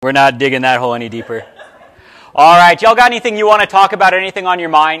We're not digging that hole any deeper. All right, y'all got anything you want to talk about? Anything on your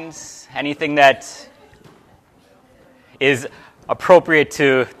minds? Anything that is appropriate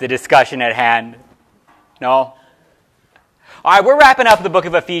to the discussion at hand? No? All right, we're wrapping up the book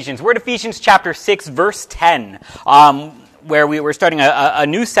of Ephesians. We're at Ephesians chapter 6, verse 10, where we're starting a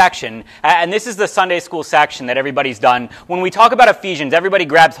new section. And this is the Sunday school section that everybody's done. When we talk about Ephesians, everybody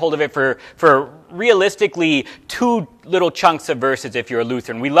grabs hold of it for realistically two little chunks of verses if you're a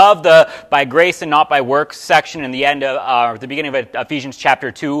Lutheran. We love the by grace and not by works section in the end of the beginning of Ephesians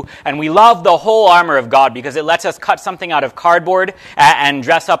chapter 2, and we love the whole armor of God because it lets us cut something out of cardboard and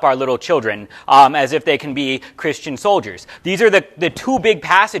dress up our little children as if they can be Christian soldiers. These are the two big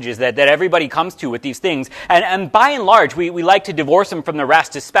passages that everybody comes to with these things, and by and large we like to divorce them from the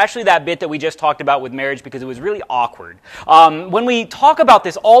rest, especially that bit that we just talked about with marriage because it was really awkward. When we talk about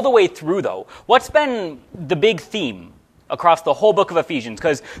this all the way through though, what's been the big theme across the whole book of Ephesians?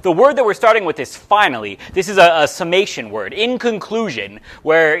 Because the word that we're starting with is finally. This is a summation word. In conclusion,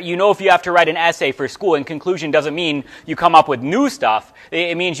 where if you have to write an essay for school, in conclusion doesn't mean you come up with new stuff.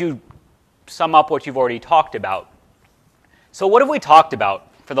 It means you sum up what you've already talked about. So what have we talked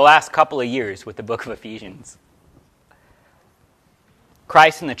about for the last couple of years with the book of Ephesians?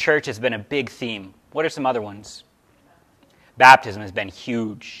 Christ and the church has been a big theme. What are some other ones? Baptism has been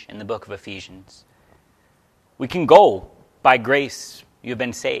huge in the book of Ephesians. We can go by grace, you've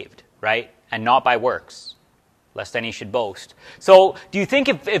been saved, right? And not by works, lest any should boast. So do you think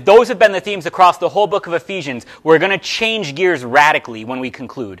if those have been the themes across the whole book of Ephesians, we're going to change gears radically when we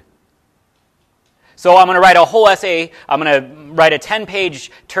conclude? So I'm going to write a whole essay, I'm going to write a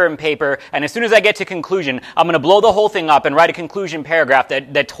 10-page term paper, and as soon as I get to conclusion, I'm going to blow the whole thing up and write a conclusion paragraph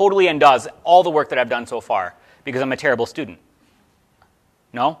that totally undoes all the work that I've done so far, because I'm a terrible student.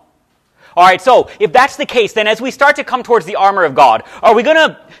 No? All right, so if that's the case, then as we start to come towards the armor of God, are we going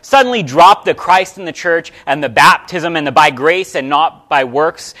to suddenly drop the Christ in the church and the baptism and the by grace and not by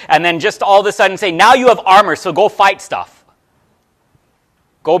works, and then just all of a sudden say, now you have armor, so go fight stuff.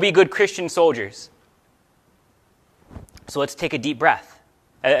 Go be good Christian soldiers. So let's take a deep breath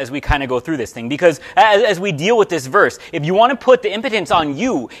as we kind of go through this thing, because as we deal with this verse, if you want to put the impotence on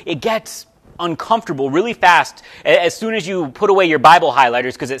you, it gets uncomfortable really fast as soon as you put away your Bible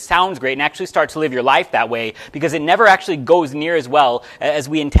highlighters because it sounds great and actually start to live your life that way, because it never actually goes near as well as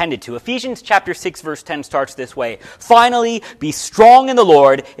we intended to. Ephesians chapter 6 verse 10 starts this way: finally be strong in the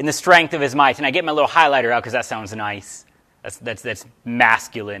Lord in the strength of his might. And I get my little highlighter out because that sounds nice. That's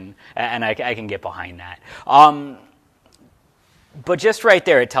masculine, and I can get behind that. But just right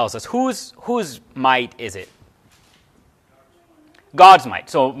there it tells us whose might is it? God's might.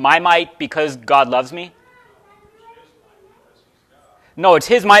 So my might because God loves me? No, it's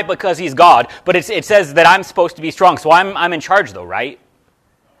his might because he's God. But it says that I'm supposed to be strong. So I'm in charge though, right?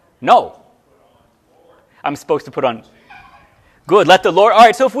 No. I'm supposed to put on. Good. Let the Lord. All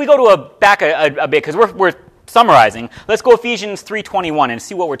right. So if we go to back a bit, because we're summarizing, let's go Ephesians 3:21 and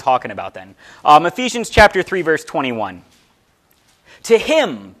see what we're talking about then. Ephesians chapter 3 verse 21. To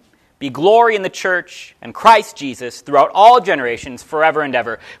him be glory in the church and Christ Jesus throughout all generations, forever and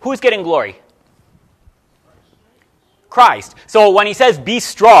ever. Who's getting glory? Christ. So when he says be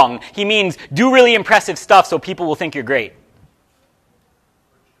strong, he means do really impressive stuff so people will think you're great.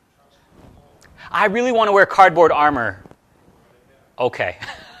 I really want to wear cardboard armor. Okay.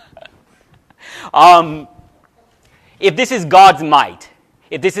 If this is God's might,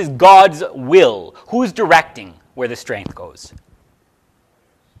 if this is God's will, who's directing where the strength goes?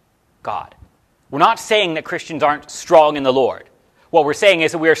 God. We're not saying that Christians aren't strong in the Lord. What we're saying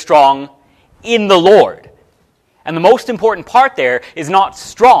is that we are strong in the Lord. And the most important part there is not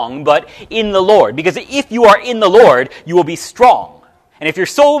strong, but in the Lord. Because if you are in the Lord, you will be strong. And if you're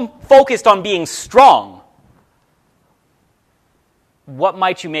so focused on being strong, what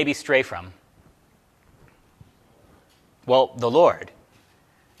might you maybe stray from? Well, the Lord.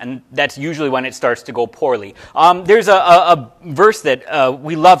 And that's usually when it starts to go poorly. There's a verse that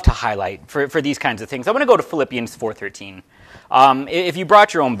we love to highlight for these kinds of things. I want to go to Philippians 4:13. If you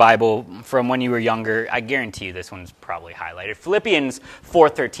brought your own Bible from when you were younger, I guarantee you this one's probably highlighted. Philippians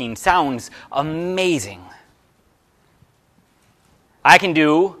 4:13 sounds amazing. I can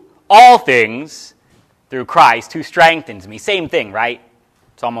do all things through Christ who strengthens me. Same thing, right?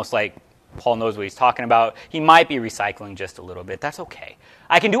 It's almost like Paul knows what he's talking about. He might be recycling just a little bit. That's okay.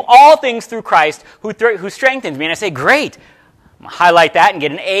 I can do all things through Christ who strengthens me. And I say, great. I'm going to highlight that and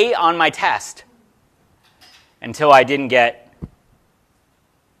get an A on my test. Until I didn't get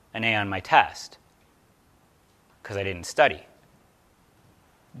an A on my test. Because I didn't study.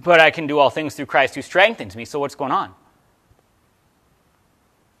 But I can do all things through Christ who strengthens me. So what's going on?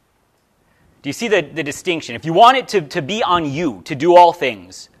 Do you see the distinction? If you want it to be on you, to do all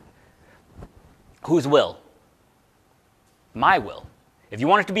things, whose will? My will. If you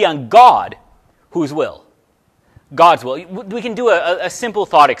want it to be on God, whose will? God's will. We can do a simple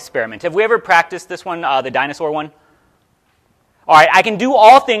thought experiment. Have we ever practiced this one, the dinosaur one? All right, I can do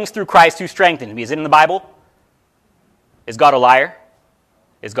all things through Christ who strengthens me. Is it in the Bible? Is God a liar?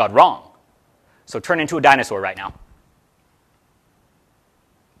 Is God wrong? So turn into a dinosaur right now.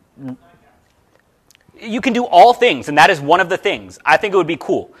 You can do all things, and that is one of the things. I think it would be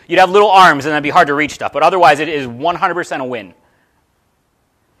cool. You'd have little arms, and that'd be hard to reach stuff, but otherwise it is 100% a win.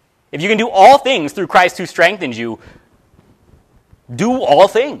 If you can do all things through Christ who strengthens you, do all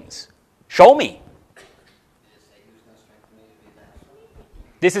things. Show me.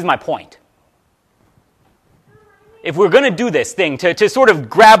 This is my point. If we're going to do this thing, to sort of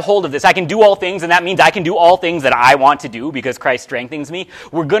grab hold of this, I can do all things, and that means I can do all things that I want to do because Christ strengthens me,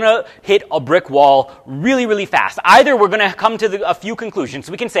 we're going to hit a brick wall really, really fast. Either we're going to come to a few conclusions.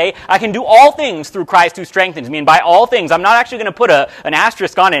 We can say, I can do all things through Christ who strengthens me, and by all things, I'm not actually going to put an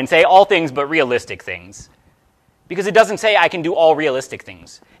asterisk on it and say all things but realistic things. Because it doesn't say I can do all realistic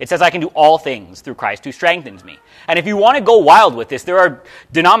things. It says I can do all things through Christ who strengthens me. And if you want to go wild with this, there are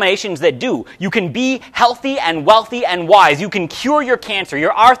denominations that do. You can be healthy and wealthy and wise. You can cure your cancer,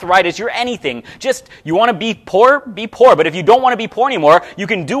 your arthritis, your anything. Just, you want to be poor? Be poor. But if you don't want to be poor anymore, you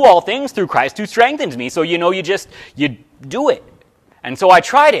can do all things through Christ who strengthens me. So you do it. And so I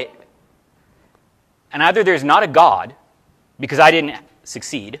tried it. And either there's not a God, because I didn't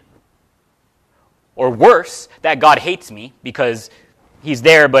succeed, or worse, that God hates me because he's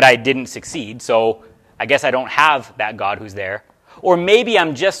there but I didn't succeed, so I guess I don't have that God who's there. Or maybe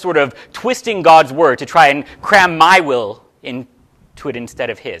I'm just sort of twisting God's word to try and cram my will into it instead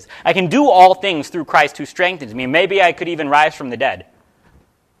of his. I can do all things through Christ who strengthens me. Maybe I could even rise from the dead.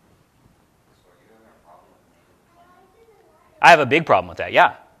 I have a big problem with that,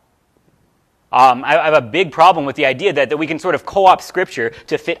 yeah. I have a big problem with the idea that we can sort of co-opt Scripture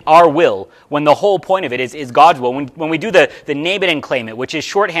to fit our will when the whole point of it is God's will. When we do the name it and claim it, which is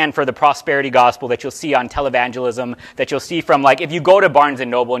shorthand for the prosperity gospel that you'll see on televangelism, that you'll see from, like, if you go to Barnes &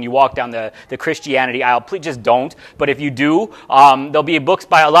 Noble and you walk down the Christianity aisle, please just don't. But if you do, there'll be books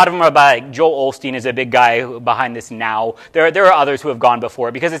by, a lot of them are by, like, Joel Osteen is a big guy behind this now. There are others who have gone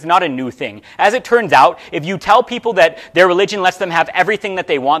before because it's not a new thing. As it turns out, if you tell people that their religion lets them have everything that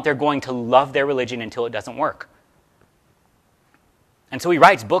they want, they're going to love their religion until it doesn't work. And so he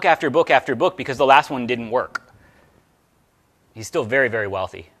writes book after book after book because the last one didn't work. He's still very, very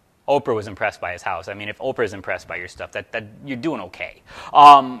wealthy. Oprah was impressed by his house. I mean, if Oprah is impressed by your stuff, that you're doing okay.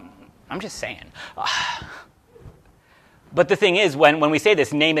 I'm just saying. But the thing is, when we say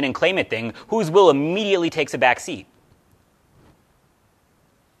this name it and claim it thing, whose will immediately takes a back seat?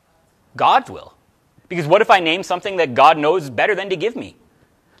 God's will. Because what if I name something that God knows better than to give me?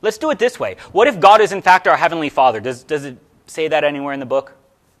 Let's do it this way. What if God is in fact our Heavenly Father? Does it say that anywhere in the book?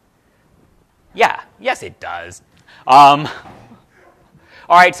 Yeah. Yes, it does. All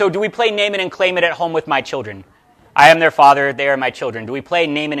right, so do we play name it and claim it at home with my children? I am their father, they are my children. Do we play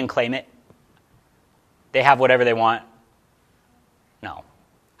name it and claim it? They have whatever they want? No.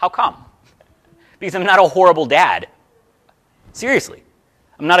 How come? Because I'm not a horrible dad. Seriously.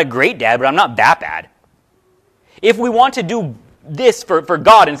 I'm not a great dad, but I'm not that bad. If we want to do this for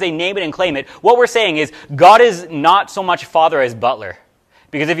God and say name it and claim it, what we're saying is God is not so much father as butler.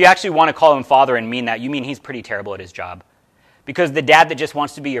 Because if you actually want to call him father and mean that, you mean he's pretty terrible at his job. Because the dad that just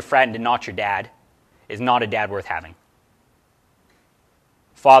wants to be your friend and not your dad is not a dad worth having.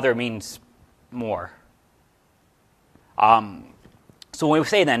 Father means more. So when we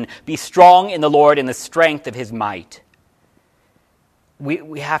say then, be strong in the Lord in the strength of his might,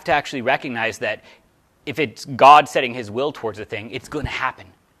 we have to actually recognize that if it's God setting his will towards a thing, it's going to happen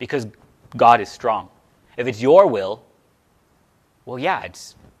because God is strong. If it's your will, well, yeah,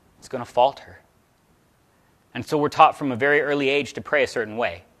 it's going to falter. And so we're taught from a very early age to pray a certain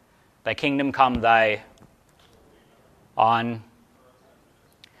way. Thy kingdom come, thy on.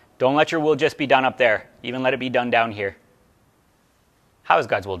 Don't let your will just be done up there. Even let it be done down here. How is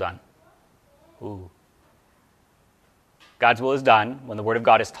God's will done? Ooh. God's will is done when the Word of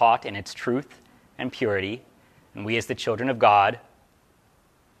God is taught in its truth and purity, and we as the children of God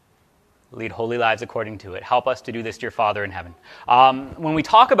lead holy lives according to it. Help us to do this, dear Father in heaven. When we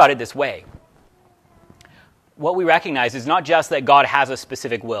talk about it this way, what we recognize is not just that God has a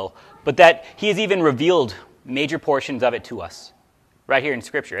specific will, but that he has even revealed major portions of it to us right here in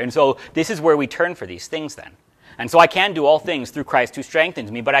Scripture. And so this is where we turn for these things then. And so I can do all things through Christ who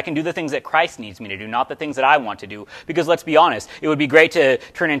strengthens me, but I can do the things that Christ needs me to do, not the things that I want to do. Because let's be honest, it would be great to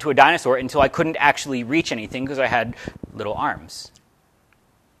turn into a dinosaur until I couldn't actually reach anything because I had little arms.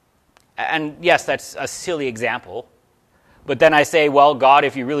 And yes, that's a silly example. But then I say, well, God,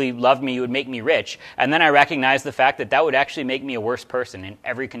 if you really loved me, you would make me rich. And then I recognize the fact that that would actually make me a worse person in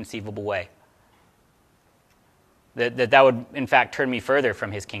every conceivable way. That would, in fact, turn me further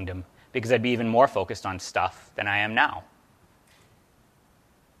from his kingdom, because I'd be even more focused on stuff than I am now.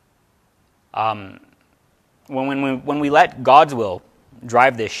 When we let God's will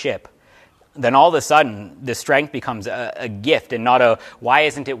drive this ship, then all of a sudden the strength becomes a gift and not a, why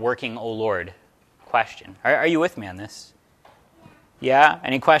isn't it working, O Lord, question. Are you with me on this? Yeah?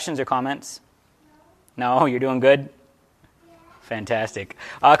 Any questions or comments? No? You're doing good? Fantastic.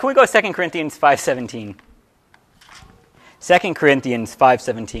 Can we go 2 Corinthians 5:17? 2 Corinthians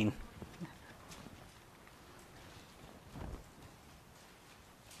 5:17.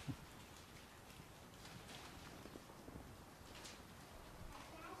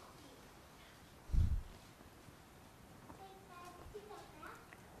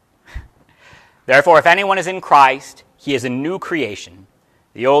 Therefore, if anyone is in Christ, he is a new creation.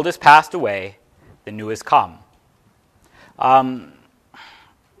 The old has passed away, the new has come.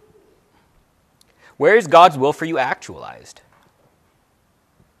 Where is God's will for you actualized?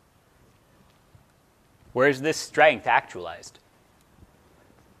 Where is this strength actualized?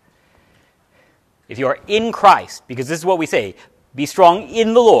 If you are in Christ, because this is what we say, be strong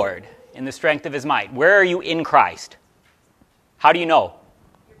in the Lord, in the strength of his might. Where are you in Christ? How do you know?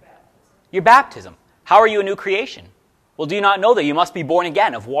 Your baptism. How are you a new creation? Well, do you not know that you must be born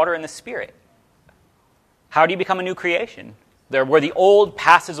again of water and the Spirit? How do you become a new creation? Where the old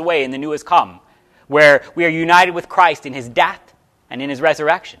passes away and the new has come. Where we are united with Christ in his death and in his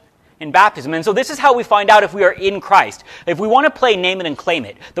resurrection. In baptism. And so this is how we find out if we are in Christ. If we want to play name it and claim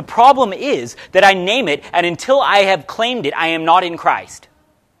it, the problem is that I name it, and until I have claimed it, I am not in Christ.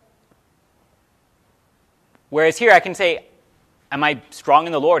 Whereas here I can say, am I strong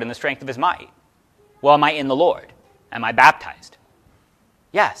in the Lord in the strength of his might? Well, am I in the Lord? Am I baptized?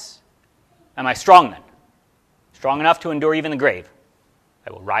 Yes. Am I strong then? Strong enough to endure even the grave.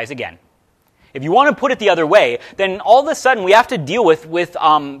 I will rise again. If you want to put it the other way, then all of a sudden we have to deal with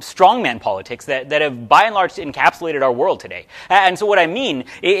strongman politics that have by and large encapsulated our world today. And so what I mean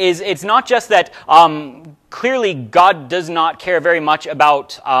is it's not just that clearly God does not care very much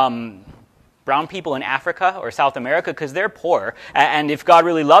about brown people in Africa or South America because they're poor. And if God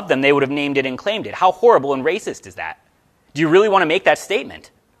really loved them, they would have named it and claimed it. How horrible and racist is that? Do you really want to make that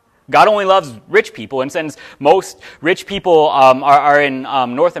statement? God only loves rich people, and since most rich people are in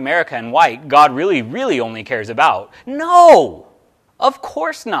North America and white, God really, really only cares about. No! Of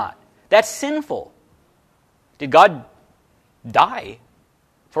course not. That's sinful. Did God die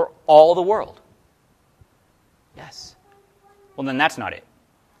for all the world? Yes. Well, then that's not it.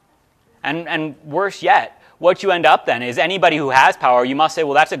 And worse yet, what you end up then is anybody who has power, you must say,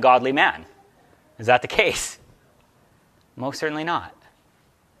 well, that's a godly man. Is that the case? Most certainly not.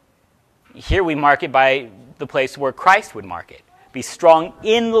 Here we mark it by the place where Christ would mark it. Be strong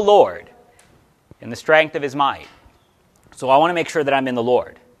in the Lord, in the strength of his might. So I want to make sure that I'm in the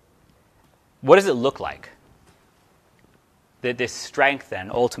Lord. What does it look like? This strength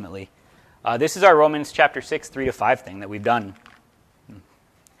then, ultimately. This is our Romans chapter 6, 3-5 thing that we've done.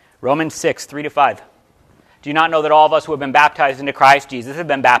 Romans 6, 3-5. Do you not know that all of us who have been baptized into Christ Jesus have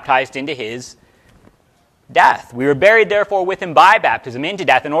been baptized into his death? We were buried, therefore, with him by baptism into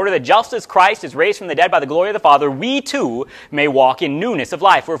death, in order that just as Christ is raised from the dead by the glory of the Father, we too may walk in newness of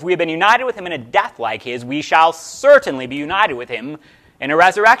life. For if we have been united with him in a death like his, we shall certainly be united with him in a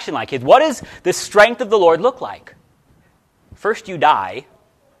resurrection like his. What does the strength of the Lord look like? First you die,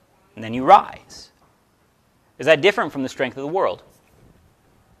 and then you rise. Is that different from the strength of the world?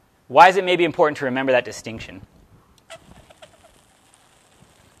 Why is it maybe important to remember that distinction?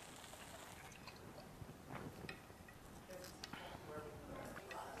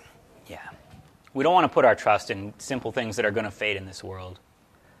 We don't want to put our trust in simple things that are going to fade in this world.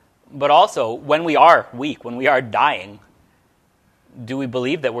 But also, when we are weak, when we are dying, do we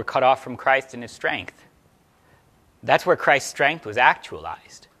believe that we're cut off from Christ and his strength? That's where Christ's strength was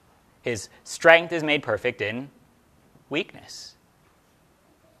actualized. His strength is made perfect in weakness.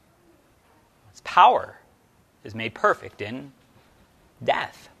 His power is made perfect in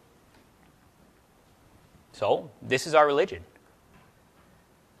death. So, this is our religion.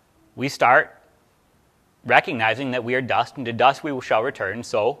 We start recognizing that we are dust, and to dust we shall return,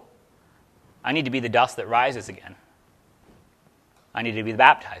 so I need to be the dust that rises again. I need to be the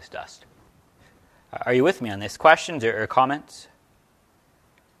baptized dust. Are you with me on this? Questions or comments?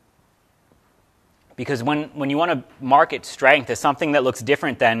 Because when you want to market strength as something that looks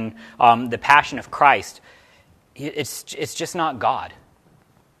different than the passion of Christ, it's just not God.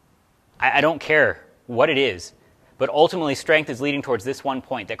 I don't care what it is, but ultimately strength is leading towards this one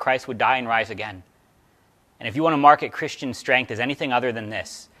point, that Christ would die and rise again. And if you want to market Christian strength as anything other than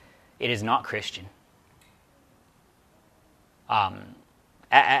this, it is not Christian.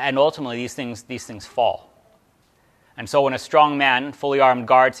 And ultimately these things fall. And so when a strong man, fully armed,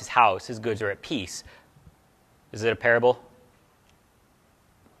 guards his house, his goods are at peace. Is it a parable?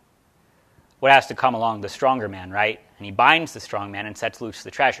 What has to come along? The stronger man, right? And he binds the strong man and sets loose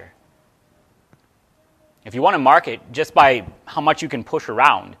the treasure. If you want to market just by how much you can push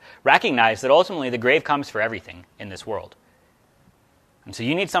around, recognize that ultimately the grave comes for everything in this world. And so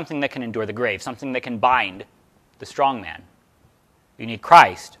you need something that can endure the grave, something that can bind the strong man. You need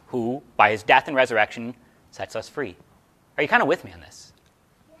Christ, who, by his death and resurrection, sets us free. Are you kind of with me on this?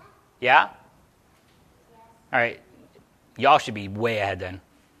 Yeah? All right. Y'all should be way ahead then.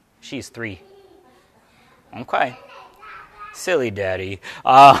 She's 3. Okay. Silly daddy.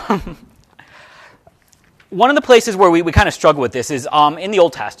 One of the places where we kind of struggle with this is in the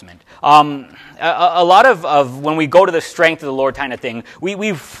Old Testament. A lot of when we go to the strength of the Lord kind of thing,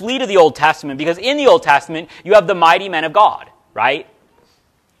 we flee to the Old Testament because in the Old Testament, you have the mighty men of God, right?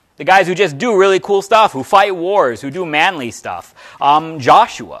 The guys who just do really cool stuff, who fight wars, who do manly stuff.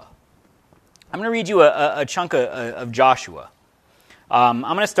 Joshua. I'm going to read you a chunk of Joshua. I'm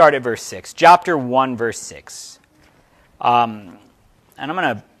going to start at verse 6. Chapter 1, verse 6. And I'm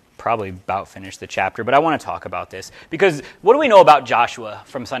going to probably about finish the chapter, but I want to talk about this. Because what do we know about Joshua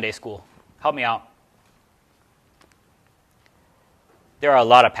from Sunday school? Help me out. There are a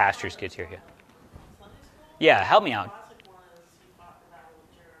lot of pastors' kids here. Yeah, help me out.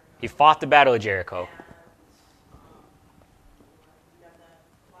 He fought the Battle of Jericho.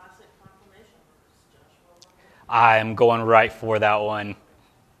 I'm going right for that one.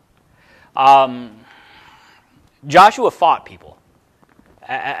 Joshua fought people.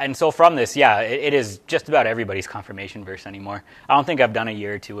 And so from this, yeah, it is just about everybody's confirmation verse anymore. I don't think I've done a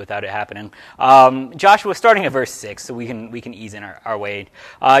year or two without it happening. Joshua, starting at verse 6, so we can ease in our way.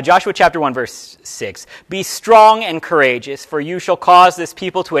 Joshua chapter 1, verse 6. Be strong and courageous, for you shall cause this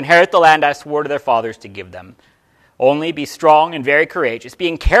people to inherit the land I swore to their fathers to give them. Only be strong and very courageous,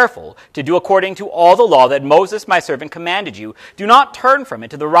 being careful to do according to all the law that Moses my servant commanded you. Do not turn from it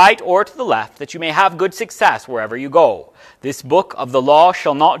to the right or to the left, that you may have good success wherever you go. This book of the law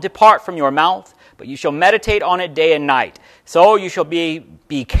shall not depart from your mouth, but you shall meditate on it day and night. So you shall be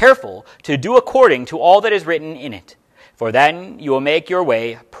careful to do according to all that is written in it. For then you will make your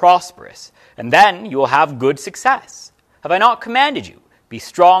way prosperous, and then you will have good success. Have I not commanded you? Be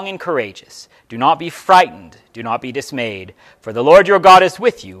strong and courageous. Do not be frightened. Do not be dismayed. For the Lord your God is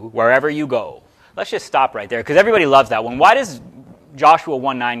with you wherever you go. Let's just stop right there, because everybody loves that one. Why does Joshua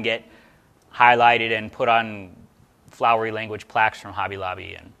 1:9 get highlighted and put on flowery language plaques from Hobby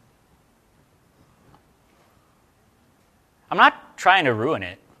Lobby? And I'm not trying to ruin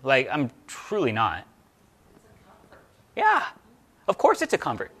it. I'm truly not. Yeah, of course it's a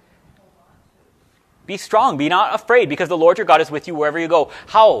comfort. Be strong. Be not afraid, because the Lord your God is with you wherever you go.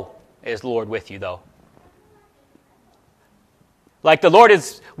 How is the Lord with you, though? The Lord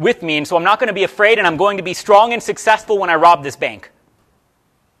is with me, and so I'm not going to be afraid, and I'm going to be strong and successful when I rob this bank.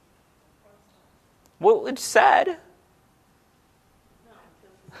 Well, it's said.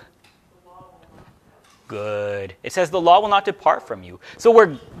 Good. It says the law will not depart from you.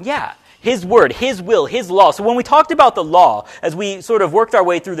 So His word, His will, His law. So when we talked about the law, as we sort of worked our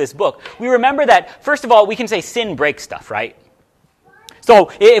way through this book, we remember that, first of all, we can say sin breaks stuff, right? So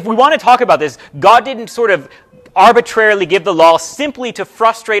if we want to talk about this, God didn't sort of arbitrarily give the law simply to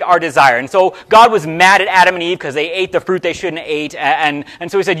frustrate our desire. And so God was mad at Adam and Eve because they ate the fruit they shouldn't have ate. And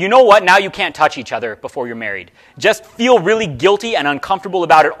so he said, you know what? Now you can't touch each other before you're married. Just feel really guilty and uncomfortable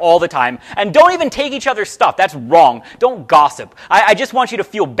about it all the time. And don't even take each other's stuff. That's wrong. Don't gossip. I just want you to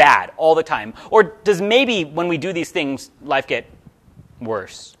feel bad all the time. Or does maybe when we do these things, life get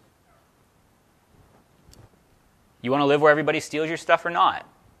worse? You want to live where everybody steals your stuff or not?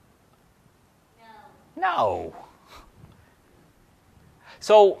 No.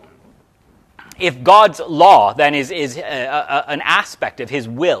 So, if God's law then is an aspect of His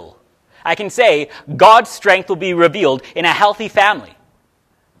will, I can say God's strength will be revealed in a healthy family,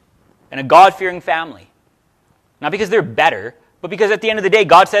 in a God-fearing family. Not because they're better, but because at the end of the day,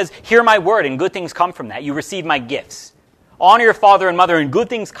 God says, hear my word, and good things come from that. You receive my gifts. Honor your father and mother, and good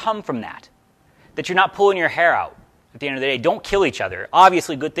things come from that. That you're not pulling your hair out at the end of the day. Don't kill each other.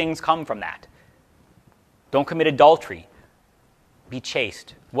 Obviously, good things come from that. Don't commit adultery. Be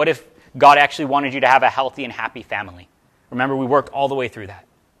chaste. What if God actually wanted you to have a healthy and happy family? Remember, we worked all the way through that.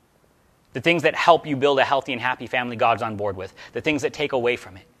 The things that help you build a healthy and happy family, God's on board with. The things that take away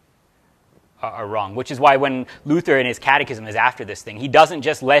from it are wrong. Which is why when Luther in his catechism is after this thing, he doesn't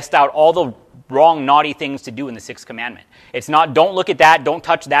just list out all the wrong, naughty things to do in the sixth commandment. It's not, don't look at that, don't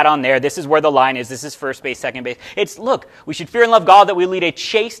touch that on there, this is where the line is, this is first base, second base. It's, look, we should fear and love God that we lead a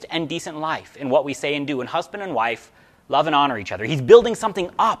chaste and decent life in what we say and do. And husband and wife love and honor each other. He's building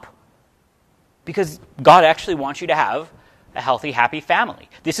something up because God actually wants you to have a healthy, happy family.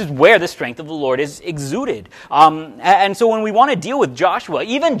 This is where the strength of the Lord is exuded. And so when we want to deal with Joshua,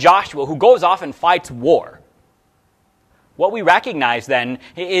 even Joshua, who goes off and fights war, what we recognize then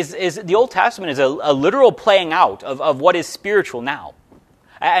is the Old Testament is a literal playing out of what is spiritual now.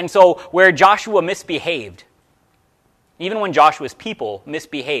 And so where Joshua misbehaved, even when Joshua's people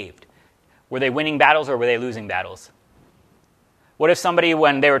misbehaved, were they winning battles or were they losing battles? What if somebody,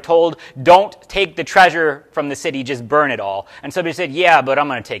 when they were told, don't take the treasure from the city, just burn it all, and somebody said, yeah, but I'm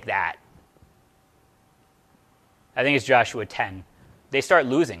going to take that? I think it's Joshua 10. They start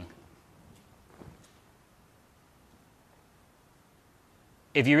losing.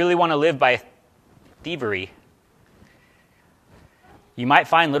 If you really want to live by thievery, you might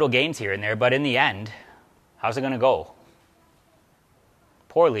find little gains here and there, but in the end, how's it going to go?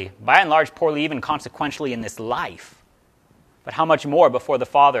 Poorly. By and large, poorly, even consequentially in this life. But how much more before the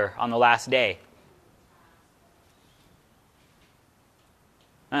Father on the last day?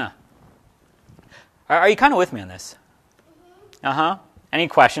 Are you kind of with me on this? Any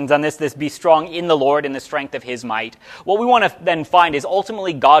questions on this? This be strong in the Lord in the strength of his might. What we want to then find is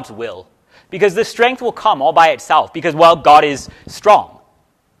ultimately God's will. Because the strength will come all by itself. Because, well, God is strong.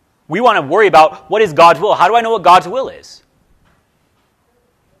 We want to worry about what is God's will. How do I know what God's will is?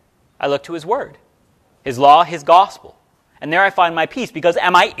 I look to his word. His law, his gospel. And there I find my peace, because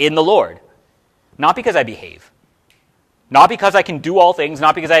am I in the Lord? Not because I behave. Not because I can do all things,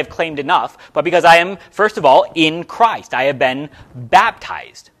 not because I have claimed enough, but because I am, first of all, in Christ. I have been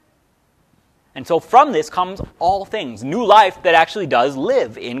baptized. And so from this comes all things. New life that actually does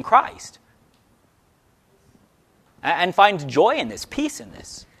live in Christ. And finds joy in this, peace in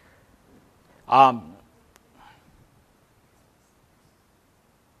this.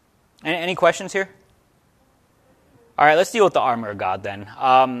 Any questions here? All right, let's deal with the armor of God then.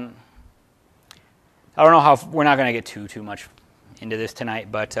 I don't know how, we're not going to get too much into this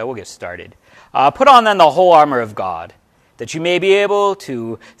tonight, but we'll get started. Put on then the whole armor of God, that you may be able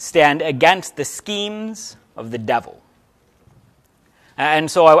to stand against the schemes of the devil.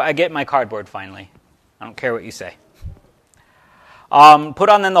 And so I get my cardboard finally. I don't care what you say. Put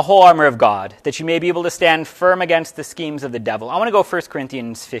on then the whole armor of God, that you may be able to stand firm against the schemes of the devil. I want to go 1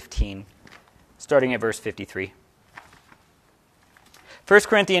 Corinthians 15, starting at verse 53. 1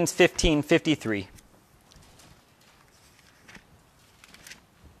 Corinthians 15:53.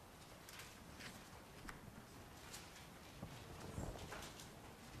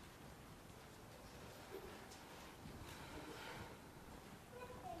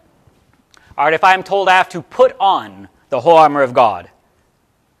 All right, if I am told I have to put on the whole armor of God,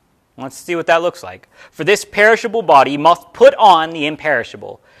 let's see what that looks like. For this perishable body must put on the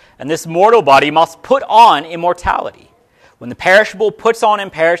imperishable, and this mortal body must put on immortality. When the perishable puts on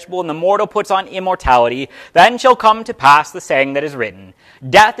imperishable and the mortal puts on immortality, then shall come to pass the saying that is written,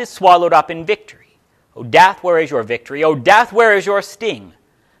 death is swallowed up in victory. O death, where is your victory? O death, where is your sting?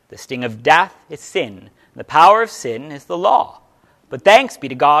 The sting of death is sin, and the power of sin is the law. But thanks be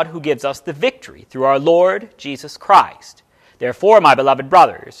to God who gives us the victory through our Lord Jesus Christ. Therefore, my beloved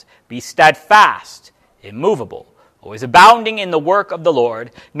brothers, be steadfast, immovable, always abounding in the work of the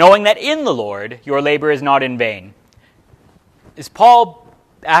Lord, knowing that in the Lord your labor is not in vain. Is Paul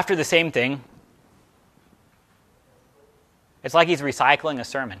after the same thing? It's like he's recycling a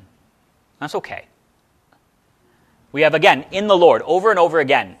sermon. That's okay. We have, again, in the Lord, over and over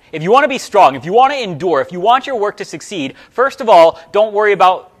again. If you want to be strong, if you want to endure, if you want your work to succeed, first of all, don't worry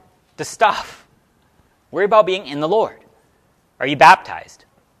about the stuff. Worry about being in the Lord. Are you baptized?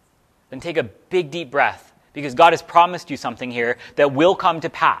 Then take a big, deep breath, because God has promised you something here that will come to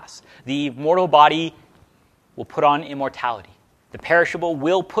pass. The mortal body will put on immortality. The perishable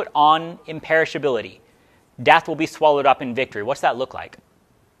will put on imperishability. Death will be swallowed up in victory. What's that look like?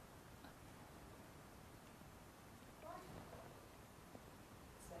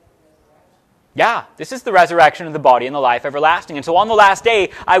 Yeah, this is the resurrection of the body and the life everlasting. And so on the last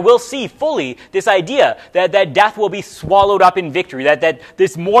day, I will see fully this idea that death will be swallowed up in victory, that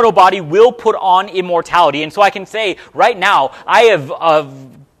this mortal body will put on immortality. And so I can say right now, I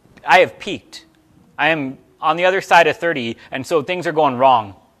have peaked. I am on the other side of 30, and so things are going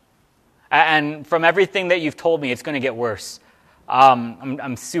wrong. And from everything that you've told me, it's going to get worse.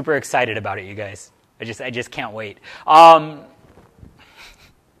 I'm super excited about it, you guys. I just can't wait. I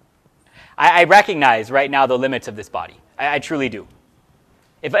recognize right now the limits of this body. I truly do.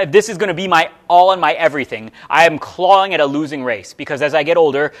 If this is going to be my all and my everything, I am clawing at a losing race, because as I get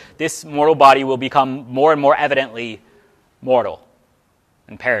older, this mortal body will become more and more evidently mortal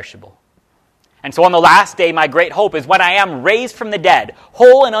and perishable. And so on the last day, my great hope is when I am raised from the dead,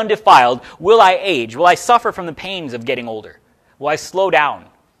 whole and undefiled, will I age? Will I suffer from the pains of getting older? Will I slow down?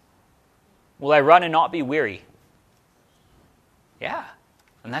 Will I run and not be weary? Yeah,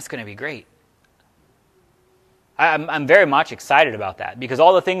 and that's going to be great. I'm very much excited about that, because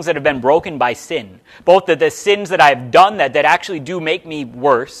all the things that have been broken by sin, both the sins that I've done that actually do make me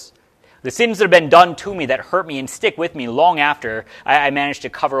worse, the sins that have been done to me that hurt me and stick with me long after I managed to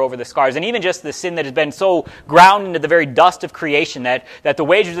cover over the scars, and even just the sin that has been so ground into the very dust of creation that the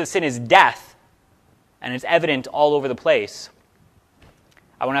wages of sin is death, and it's evident all over the place.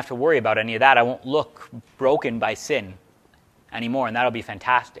 I won't have to worry about any of that. I won't look broken by sin anymore, and that'll be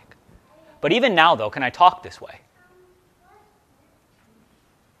fantastic. But even now, though, can I talk this way?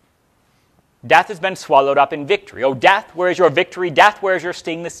 Death has been swallowed up in victory. Oh, death, where is your victory? Death, where is your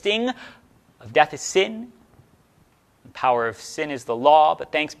sting? The sting of death is sin. The power of sin is the law,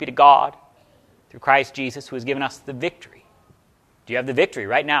 but thanks be to God through Christ Jesus, who has given us the victory. Do you have the victory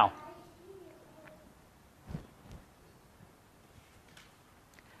right now?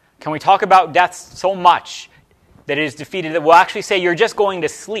 Can we talk about death so much that it is defeated that we'll actually say you're just going to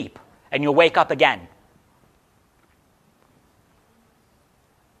sleep and you'll wake up again?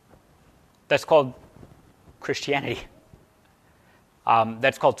 That's called Christianity.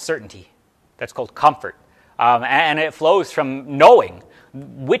 That's called certainty. That's called comfort. And it flows from knowing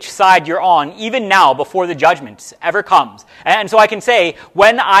which side you're on, even now, before the judgment ever comes. And so I can say,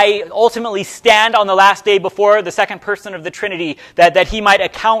 when I ultimately stand on the last day before the second person of the Trinity, that he might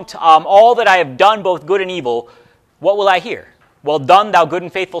account all that I have done, both good and evil, what will I hear? Well done, thou good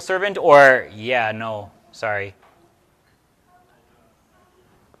and faithful servant, or, yeah, no, sorry.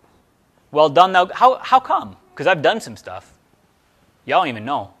 Well done, thou... How come? Because I've done some stuff. Y'all don't even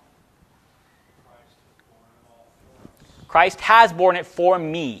know. Christ has borne it for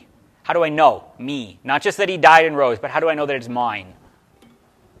me. How do I know? Me. Not just that he died and rose, but how do I know that it's mine?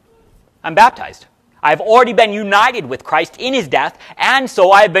 I'm baptized. I've already been united with Christ in his death, and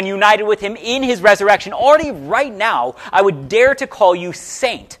so I have been united with him in his resurrection. Already right now, I would dare to call you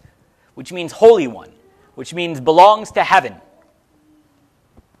saint, which means holy one, which means belongs to heaven.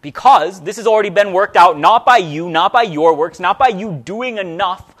 Because this has already been worked out, not by you, not by your works, not by you doing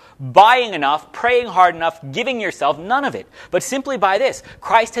enough, buying enough, praying hard enough, giving yourself, none of it. But simply by this,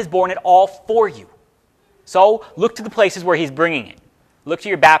 Christ has borne it all for you. So look to the places where he's bringing it. Look to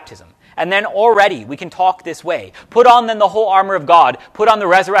your baptism. And then already we can talk this way. Put on then the whole armor of God. Put on the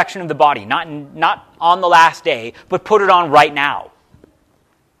resurrection of the body. Not on the last day, but put it on right now.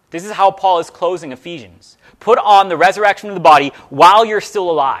 This is how Paul is closing Ephesians. Put on the resurrection of the body while you're still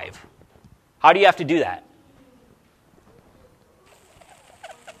alive. How do you have to do that?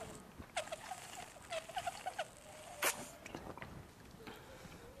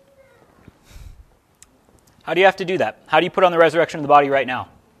 How do you have to do that? How do you put on the resurrection of the body right now?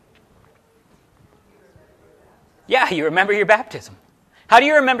 Yeah, you remember your baptism. How do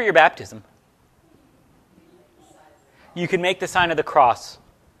you remember your baptism? You can make the sign of the cross.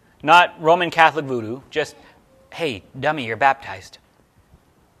 Not Roman Catholic voodoo, just, hey, dummy, you're baptized.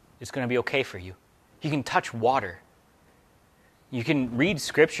 It's going to be okay for you. You can touch water. You can read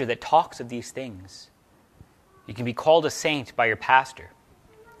scripture that talks of these things. You can be called a saint by your pastor.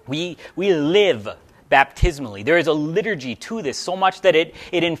 We live baptismally. There is a liturgy to this, so much that it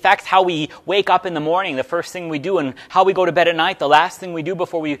infects how we wake up in the morning, the first thing we do, and how we go to bed at night, the last thing we do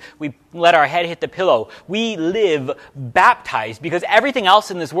before we let our head hit the pillow. We live baptized because everything else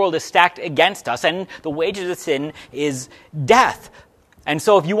in this world is stacked against us, and the wages of sin is death. And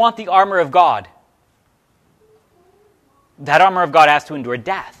so if you want the armor of God, that armor of God has to endure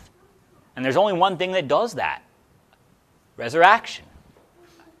death. And there's only one thing that does that: resurrection.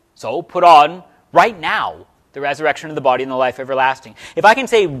 So put on right now the resurrection of the body and the life everlasting. If I can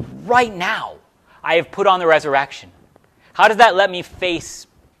say right now, I have put on the resurrection, how does that let me face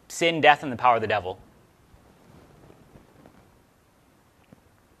sin, death, and the power of the devil?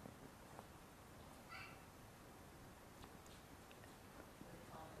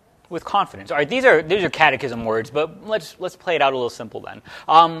 With confidence. All right, these are catechism words, but let's play it out a little simple then.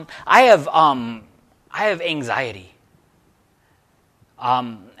 I have anxiety.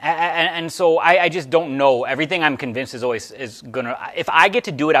 And so I just don't know. Everything I'm convinced is going to, if I get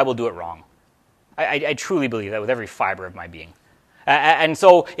to do it, I will do it wrong. I truly believe that with every fiber of my being. And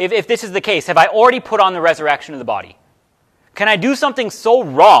so if this is the case, have I already put on the resurrection of the body? Can I do something so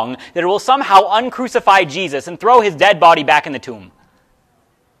wrong that it will somehow uncrucify Jesus and throw his dead body back in the tomb?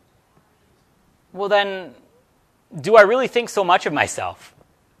 Well then, do I really think so much of myself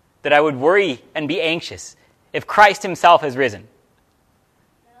that I would worry and be anxious if Christ himself has risen?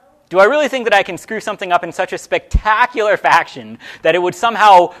 Do I really think that I can screw something up in such a spectacular fashion that it would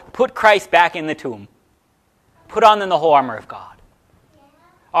somehow put Christ back in the tomb? Put on then the whole armor of God.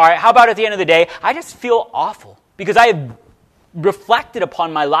 All right, how about at the end of the day, I just feel awful because I have reflected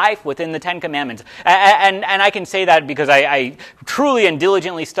upon my life within the Ten Commandments. And I can say that because I truly and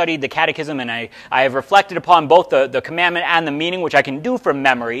diligently studied the Catechism, and I have reflected upon both the commandment and the meaning, which I can do from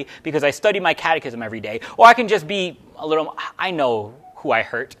memory because I study my Catechism every day. Or I can just be a little, I know who I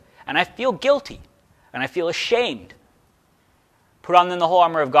hurt, and I feel guilty, and I feel ashamed. Put on then the whole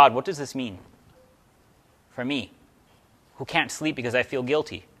armor of God. What does this mean for me, who can't sleep because I feel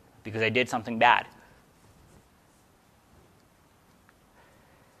guilty, because I did something bad?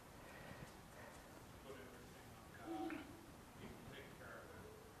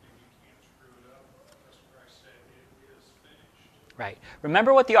 Right.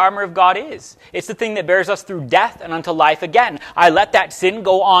 Remember what the armor of God is. It's the thing that bears us through death and unto life again. I let that sin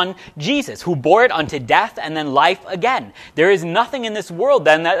go on Jesus, who bore it unto death and then life again. There is nothing in this world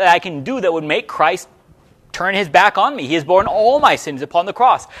then that I can do that would make Christ turn his back on me. He has borne all my sins upon the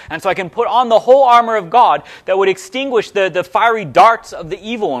cross. And so I can put on the whole armor of God that would extinguish the fiery darts of the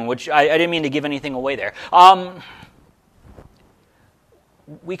evil one, which I didn't mean to give anything away there.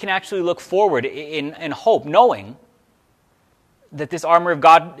 We can actually look forward in hope, knowing that this armor of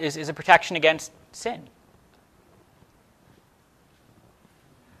God is a protection against sin.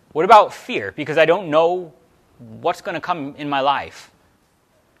 What about fear? Because I don't know what's going to come in my life.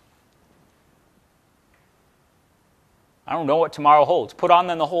 I don't know what tomorrow holds. Put on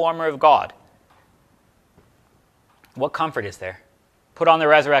then the whole armor of God. What comfort is there? Put on the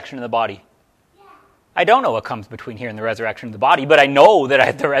resurrection of the body. I don't know what comes between here and the resurrection of the body, but I know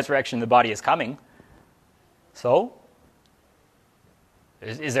that the resurrection of the body is coming. So,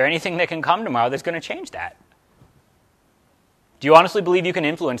 is there anything that can come tomorrow that's going to change that? Do you honestly believe you can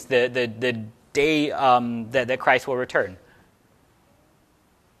influence the day that Christ will return?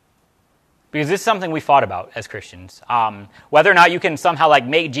 Because this is something we fought about as Christians. Whether or not you can somehow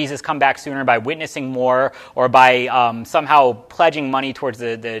make Jesus come back sooner by witnessing more or by somehow pledging money towards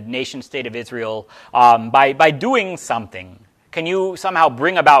the nation state of Israel, by doing something, can you somehow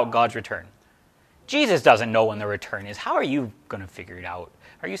bring about God's return? Jesus doesn't know when the return is. How are you going to figure it out?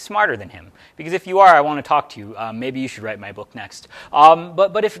 Are you smarter than him? Because if you are, I want to talk to you. Maybe you should write my book next.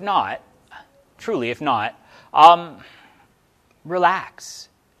 But if not, truly, if not, relax.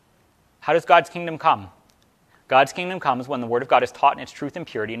 How does God's kingdom come? God's kingdom comes when the Word of God is taught in its truth and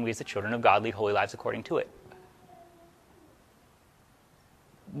purity, and we as the children of God lead holy lives according to it.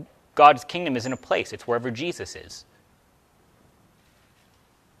 God's kingdom isn't a place. It's wherever Jesus is.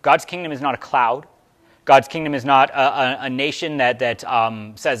 God's kingdom is not a cloud. God's kingdom is not a nation that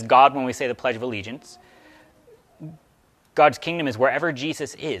says God when we say the Pledge of Allegiance. God's kingdom is wherever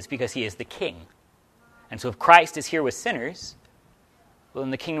Jesus is, because he is the king. And so if Christ is here with sinners, well,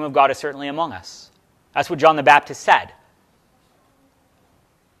 then the kingdom of God is certainly among us. That's what John the Baptist said.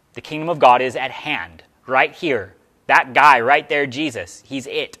 The kingdom of God is at hand, right here. That guy right there, Jesus, he's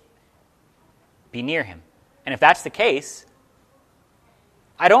it. Be near him. And if that's the case,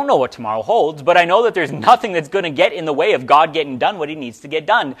 I don't know what tomorrow holds, but I know that there's nothing that's going to get in the way of God getting done what he needs to get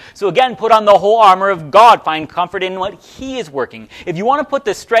done. So again, put on the whole armor of God. Find comfort in what he is working. If you want to put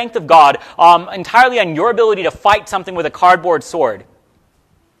the strength of God entirely on your ability to fight something with a cardboard sword,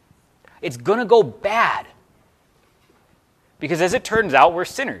 it's going to go bad. Because as it turns out, we're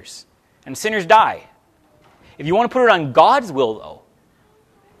sinners, and sinners die. If you want to put it on God's will, though,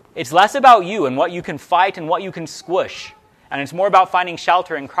 it's less about you and what you can fight and what you can squish, and it's more about finding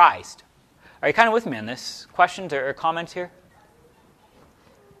shelter in Christ. Are you kind of with me on this? Questions or comments here?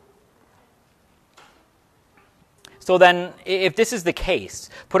 So then, if this is the case,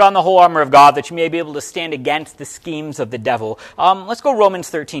 put on the whole armor of God that you may be able to stand against the schemes of the devil. Let's go Romans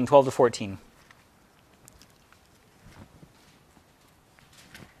 13, 12 to 14.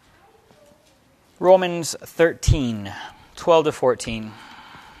 Romans 13, 12 to 14.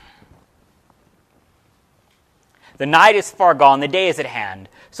 The night is far gone, the day is at hand.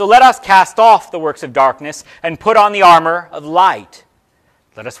 So let us cast off the works of darkness and put on the armor of light.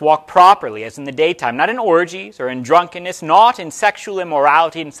 Let us walk properly as in the daytime, not in orgies or in drunkenness, not in sexual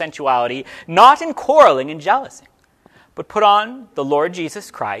immorality and sensuality, not in quarreling and jealousy, but put on the Lord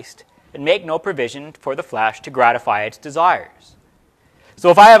Jesus Christ and make no provision for the flesh to gratify its desires. So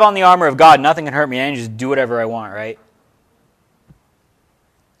if I have on the armor of God, nothing can hurt me, and I just do whatever I want, right?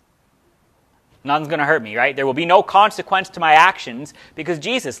 Nothing's going to hurt me, right? There will be no consequence to my actions because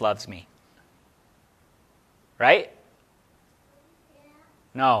Jesus loves me. Right?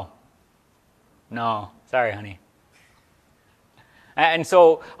 No. Sorry, honey. And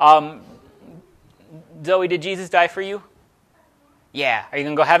so, Zoe, did Jesus die for you? Yeah. Are you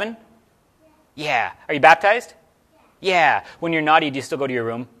going to go to heaven? Yeah. Are you baptized? Yeah. When you're naughty, do you still go to your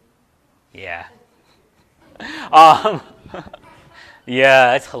room? Yeah.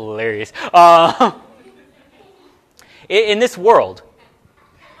 Yeah, that's hilarious. In this world,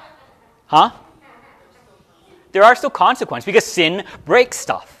 there are still consequences because sin breaks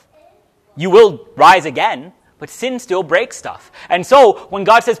stuff. You will rise again, but sin still breaks stuff. And so, when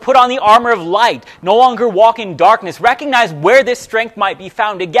God says, put on the armor of light, no longer walk in darkness, recognize where this strength might be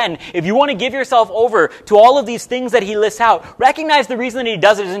found. Again, if you want to give yourself over to all of these things that he lists out, recognize the reason that he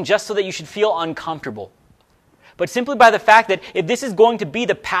does it isn't just so that you should feel uncomfortable, but simply by the fact that if this is going to be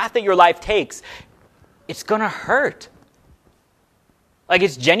the path that your life takes, it's going to hurt. Like,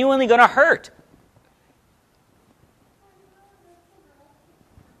 it's genuinely going to hurt.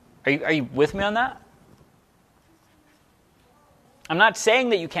 Are you with me on that? I'm not saying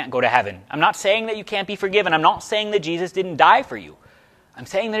that you can't go to heaven. I'm not saying that you can't be forgiven. I'm not saying that Jesus didn't die for you. I'm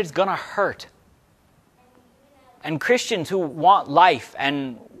saying that it's going to hurt. And Christians who want life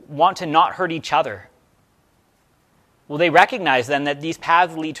and want to not hurt each other, well, they recognize then that these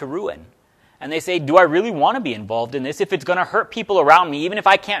paths lead to ruin. And they say, do I really want to be involved in this if it's going to hurt people around me, even if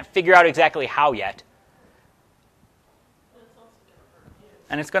I can't figure out exactly how yet?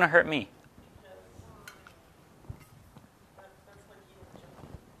 And it's going to hurt me.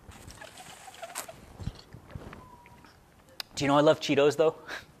 Do you know I love Cheetos, though?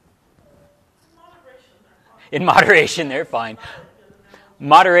 In moderation, they're fine.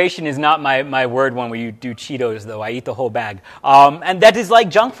 Moderation is not my word when we do Cheetos, though. I eat the whole bag. And that is like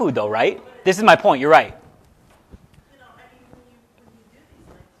junk food, though, right? This is my point. You're right. You know, I mean, when you do these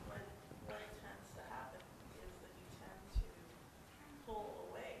things, what tends to happen is that you tend to pull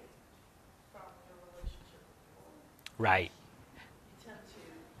away from your relationship with the Lord. Right. You tend to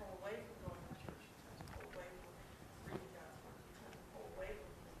pull away from going to church. You tend to pull away from reading God's Word. You tend to pull away from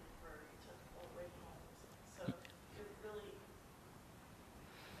being in prayer. You tend to pull away from all those things. So it really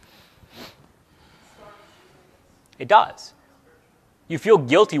starts you. It does. You feel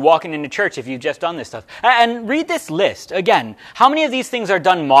guilty walking into church if you've just done this stuff. And read this list. Again, how many of these things are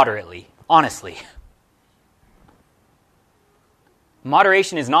done moderately, honestly?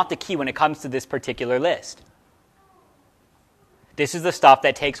 Moderation is not the key when it comes to this particular list. This is the stuff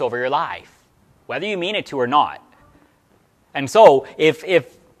that takes over your life, whether you mean it to or not. And so,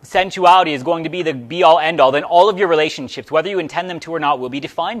 if sensuality is going to be the be-all, end-all, then all of your relationships, whether you intend them to or not, will be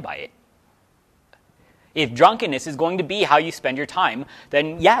defined by it. If drunkenness is going to be how you spend your time,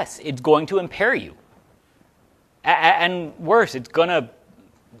 then yes, it's going to impair you. And worse, it's going to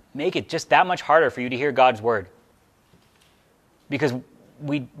make it just that much harder for you to hear God's word. Because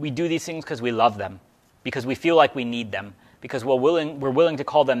we do these things because we love them, because we feel like we need them, because we're willing to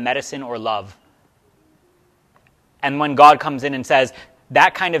call them medicine or love. And when God comes in and says,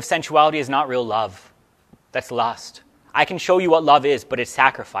 that kind of sensuality is not real love, that's lust. I can show you what love is, but it's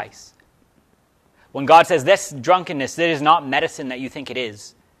sacrifice. When God says, this drunkenness, it is not medicine that you think it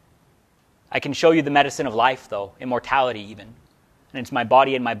is. I can show you the medicine of life, though, immortality even. And it's my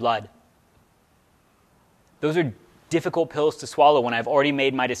body and my blood. Those are difficult pills to swallow when I've already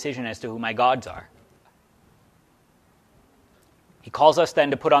made my decision as to who my gods are. He calls us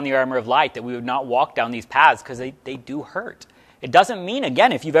then to put on the armor of light, that we would not walk down these paths because they do hurt. It doesn't mean,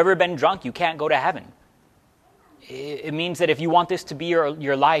 again, if you've ever been drunk, you can't go to heaven. It means that if you want this to be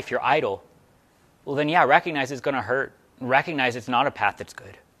your life, your idol, well then yeah, recognize it's going to hurt. Recognize it's not a path that's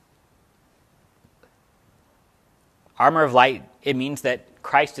good. Armor of light, it means that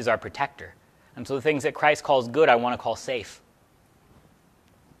Christ is our protector. And so the things that Christ calls good, I want to call safe.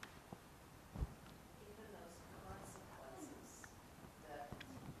 Even those consequences that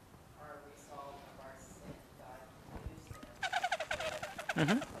are a result of our sin, God used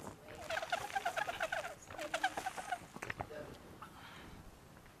them.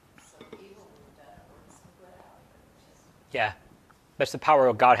 So evil with that works some good out of it. Yeah. That's the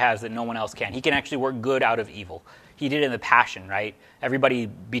power God has that no one else can. He can actually work good out of evil. He did it in the Passion, right? Everybody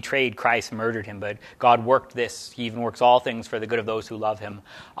betrayed Christ, murdered him, but God worked this. He even works all things for the good of those who love him.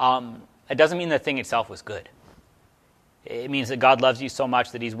 It doesn't mean the thing itself was good. It means that God loves you so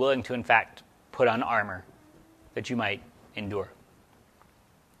much that he's willing to, in fact, put on armor that you might endure.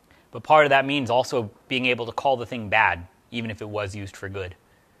 But part of that means also being able to call the thing bad, even if it was used for good.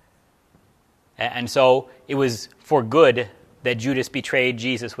 And so it was for good that Judas betrayed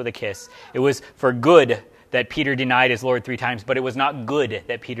Jesus with a kiss. It was for good that Peter denied his Lord 3 times, but it was not good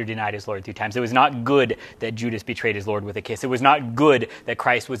that Peter denied his Lord 3 times. It was not good that Judas betrayed his Lord with a kiss. It was not good that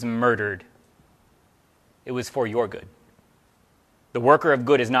Christ was murdered. It was for your good. The worker of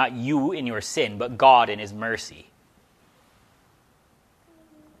good is not you in your sin, but God in his mercy.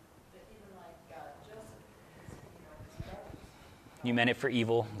 You meant it for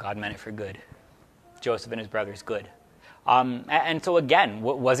evil, God meant it for good. Joseph and his brothers, good. And so again,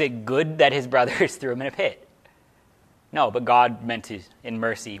 was it good that his brothers threw him in a pit? No, but God meant to, in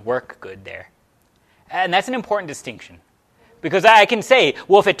mercy, work good there. And that's an important distinction. Because I can say,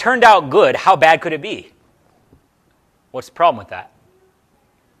 well, if it turned out good, how bad could it be? What's the problem with that?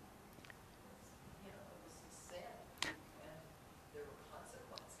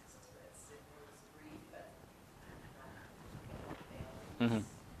 Mm-hmm.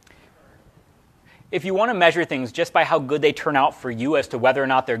 If you want to measure things just by how good they turn out for you as to whether or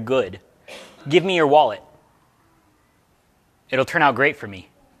not they're good, give me your wallet. It'll turn out great for me.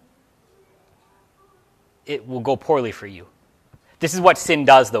 It will go poorly for you. This is what sin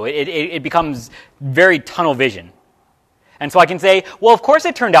does, though. It becomes very tunnel vision. And so I can say, well, of course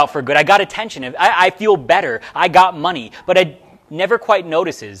it turned out for good. I got attention. I feel better. I got money. But it never quite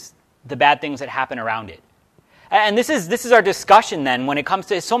notices the bad things that happen around it. And this is our discussion then when it comes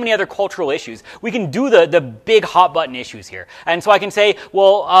to so many other cultural issues. We can do the big hot button issues here. And so I can say,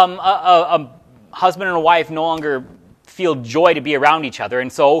 well, a husband and a wife no longer feel joy to be around each other,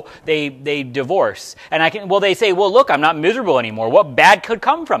 and so they divorce. And they say, well, look, I'm not miserable anymore. What bad could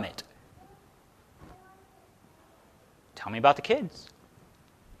come from it? Tell me about the kids.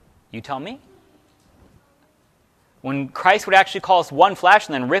 You tell me. When Christ would actually call us one flesh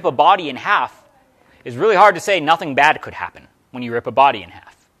and then rip a body in half, it's really hard to say nothing bad could happen when you rip a body in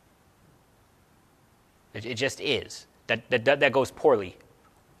half. It just is. That goes poorly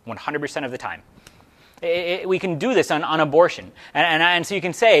 100% of the time. We can do this on abortion. And so you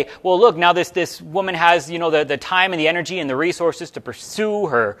can say, well, look, now this woman has the time and the energy and the resources to pursue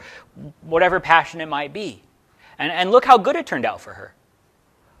her whatever passion it might be. And look how good it turned out for her.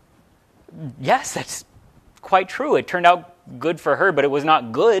 Yes, that's quite true. It turned out good for her, but it was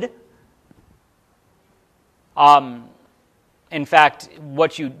not good. In fact,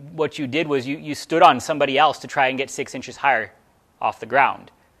 what you did was you stood on somebody else to try and get 6 inches higher off the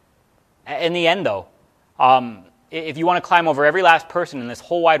ground. In the end, though, if you want to climb over every last person in this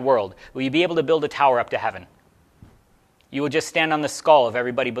whole wide world, will you be able to build a tower up to heaven? You will just stand on the skull of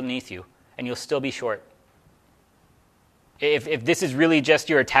everybody beneath you, and you'll still be short. If this is really just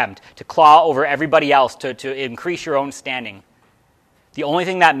your attempt to claw over everybody else to increase your own standing, the only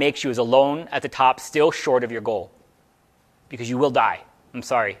thing that makes you is alone at the top, still short of your goal. Because you will die. I'm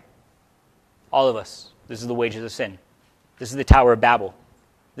sorry. All of us. This is the wages of sin. This is the Tower of Babel.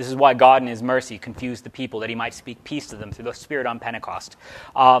 This is why God in his mercy confused the people, that he might speak peace to them through the Spirit on Pentecost.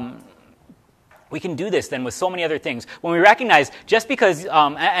 We can do this then with so many other things. When we recognize, just because,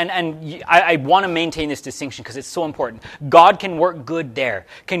 I want to maintain this distinction because it's so important, God can work good there.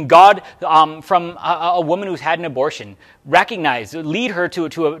 Can God, from a woman who's had an abortion, lead her to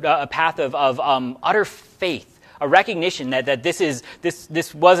a path of utter faith, a recognition that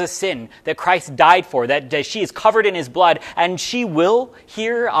this was a sin, that Christ died for, that she is covered in his blood, and she will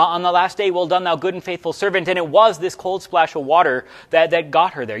hear on the last day, well done, thou good and faithful servant. And it was this cold splash of water that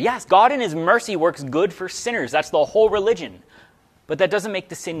got her there. Yes, God in his mercy works good for sinners. That's the whole religion. But that doesn't make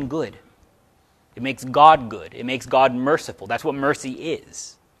the sin good. It makes God good. It makes God merciful. That's what mercy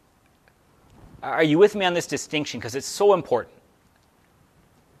is. Are you with me on this distinction? Because it's so important.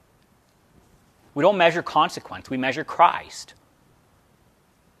 We don't measure consequence. We measure Christ.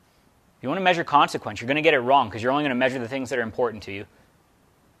 If you want to measure consequence, you're going to get it wrong because you're only going to measure the things that are important to you.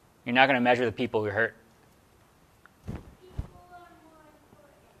 You're not going to measure the people who hurt.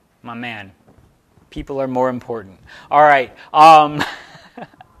 My man, people are more important. All right.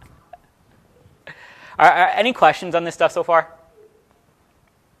 Any questions on this stuff so far?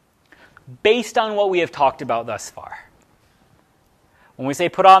 Based on what we have talked about thus far, when we say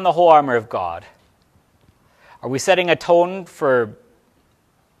put on the whole armor of God, are we setting a tone for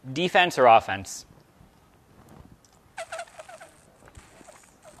defense or offense?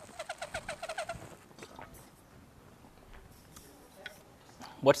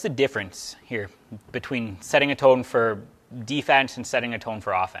 What's the difference here between setting a tone for defense and setting a tone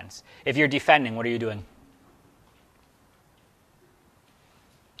for offense? If you're defending, what are you doing?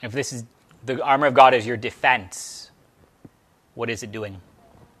 If this is the armor of God is your defense, what is it doing?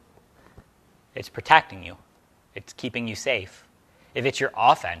 It's protecting you. It's keeping you safe. If it's your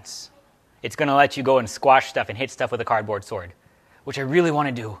offense, it's going to let you go and squash stuff and hit stuff with a cardboard sword, which I really want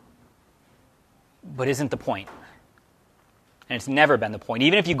to do, but isn't the point. And it's never been the point.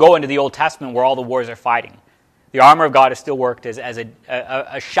 Even if you go into the Old Testament where all the wars are fighting, the armor of God has still worked as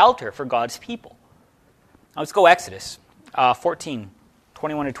a shelter for God's people. Now let's go Exodus 14,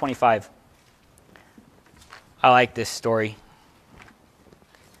 21 to 25. I like this story.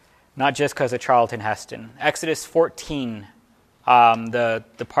 Not just because of Charlton Heston. Exodus 14,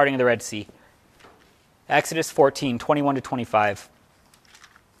 the parting of the Red Sea. Exodus 14, 21 to 25.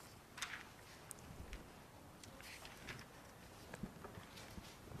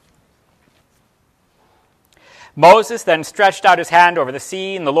 Moses then stretched out his hand over the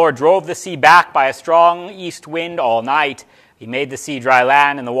sea, and the Lord drove the sea back by a strong east wind all night. He made the sea dry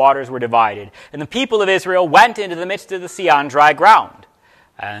land, and the waters were divided. And the people of Israel went into the midst of the sea on dry ground.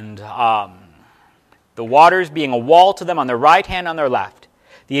 And the waters being a wall to them on their right hand and on their left.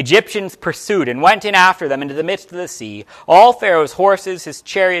 The Egyptians pursued and went in after them into the midst of the sea, all Pharaoh's horses, his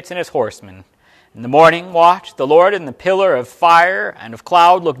chariots, and his horsemen. In the morning watch, the Lord in the pillar of fire and of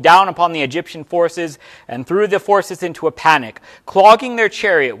cloud looked down upon the Egyptian forces and threw the forces into a panic, clogging their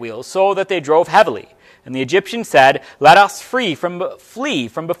chariot wheels so that they drove heavily. And the Egyptians said, "Let us flee from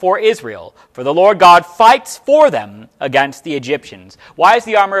before Israel, for the Lord God fights for them against the Egyptians." Why is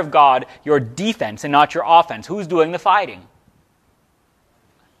the armor of God your defense and not your offense? Who's doing the fighting?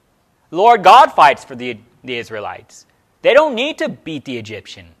 The Lord God fights for the Israelites. They don't need to beat the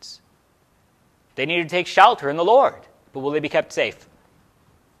Egyptians. They need to take shelter in the Lord. But will they be kept safe?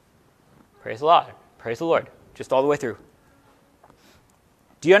 Praise the Lord. Praise the Lord. Just all the way through.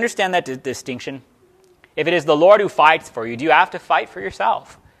 Do you understand that distinction? If it is the Lord who fights for you, do you have to fight for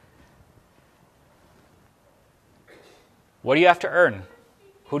yourself? What do you have to earn?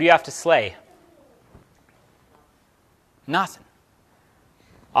 Who do you have to slay? Nothing.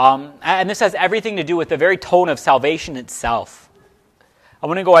 And this has everything to do with the very tone of salvation itself. I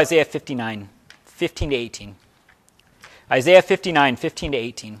want to go Isaiah 59, 15 to 18. Isaiah 59, 15 to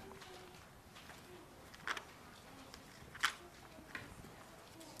 18.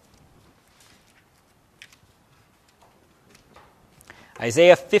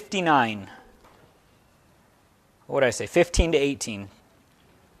 Isaiah 59, what did I say, 15 to 18.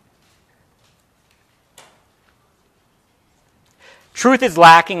 Truth is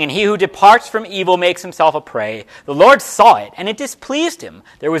lacking, and he who departs from evil makes himself a prey. The Lord saw it, and it displeased him.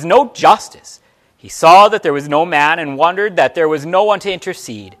 There was no justice. He saw that there was no man, and wondered that there was no one to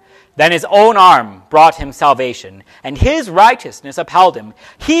intercede. Then his own arm brought him salvation, and his righteousness upheld him.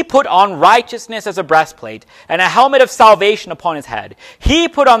 He put on righteousness as a breastplate, and a helmet of salvation upon his head. He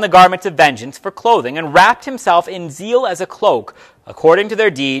put on the garments of vengeance for clothing, and wrapped himself in zeal as a cloak. According to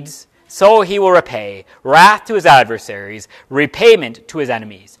their deeds, so he will repay wrath to his adversaries, repayment to his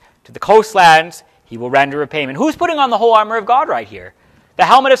enemies. To the coastlands he will render repayment. Who's putting on the whole armor of God right here? The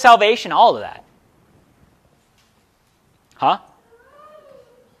helmet of salvation, all of that. Huh?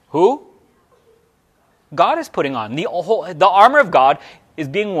 Who? God is putting on. The armor of God is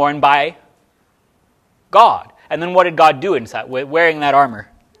being worn by God. And then what did God do inside wearing that armor?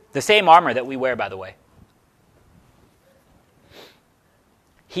 The same armor that we wear, by the way.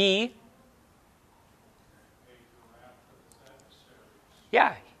 He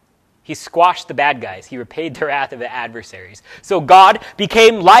squashed the bad guys. He repaid the wrath of the adversaries. So God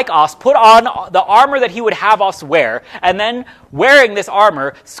became like us, put on the armor that he would have us wear, and then wearing this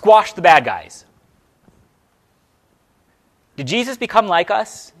armor, squashed the bad guys. Did Jesus become like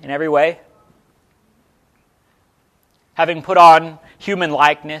us in every way? Having put on human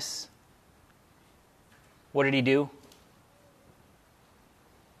likeness, what did he do?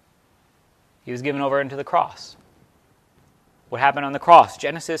 He was given over into the cross. What happened on the cross?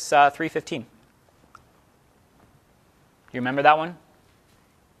 Genesis 3:15. You remember that one?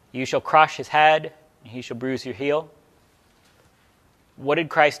 You shall crush his head, and he shall bruise your heel. What did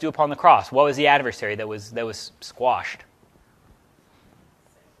Christ do upon the cross? What was the adversary that was squashed?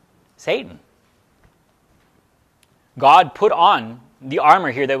 Satan. God put on the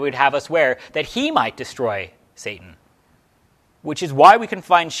armor here that would have us wear that he might destroy Satan, which is why we can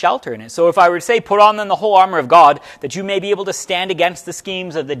find shelter in it. So if I were to say, put on then the whole armor of God, that you may be able to stand against the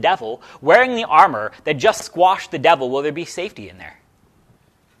schemes of the devil, wearing the armor that just squashed the devil, will there be safety in there?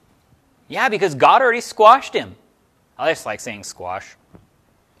 Yeah, because God already squashed him. I just like saying squash.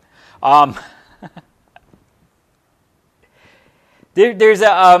 There's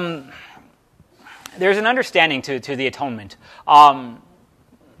an understanding to the atonement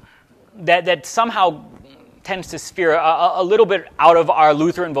that somehow tends to sphere a little bit out of our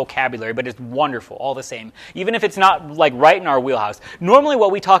Lutheran vocabulary, but it's wonderful all the same, even if it's not like right in our wheelhouse. Normally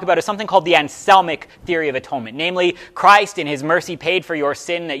what we talk about is something called the Anselmic theory of atonement, namely Christ in his mercy paid for your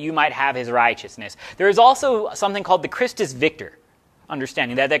sin that you might have his righteousness. There is also something called the Christus Victor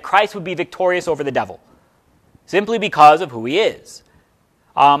understanding, that Christ would be victorious over the devil, simply because of who he is.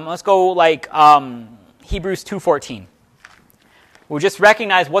 Let's go like Hebrews 2:14. We'll just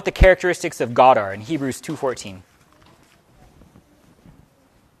recognize what the characteristics of God are in Hebrews 2:14.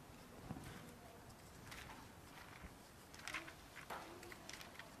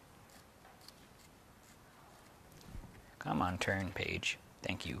 Come on, turn page.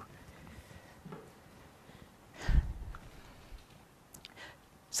 Thank you.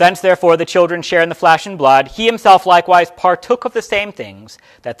 Since, therefore, the children share in the flesh and blood, he himself likewise partook of the same things,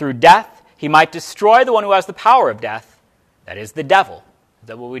 that through death he might destroy the one who has the power of death, that is, the devil. Is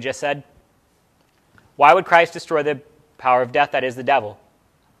that what we just said? Why would Christ destroy the power of death, that is, the devil?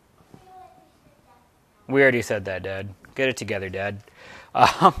 We already said that, Dad. Get it together, Dad.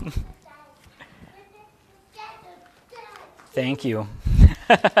 Thank you.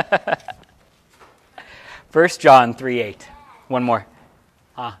 1 John 3:8. One more.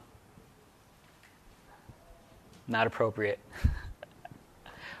 Not appropriate.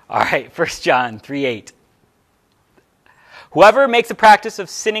 All right, 1 John 3:8. Whoever makes a practice of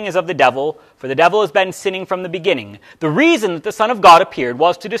sinning is of the devil, for the devil has been sinning from the beginning. The reason that the Son of God appeared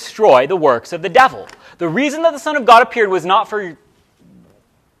was to destroy the works of the devil. The reason that the Son of God appeared was not for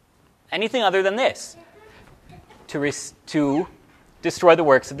anything other than this, to destroy the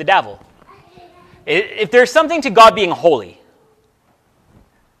works of the devil. If there's something to God being holy,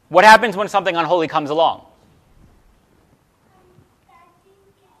 what happens when something unholy comes along?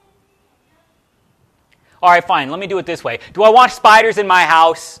 All right, fine, let me do it this way. Do I want spiders in my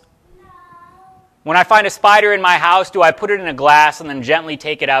house? No. When I find a spider in my house, do I put it in a glass and then gently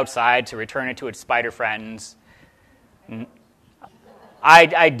take it outside to return it to its spider friends?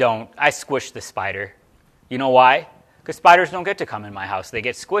 I don't. I squish the spider. You know why? Because spiders don't get to come in my house. They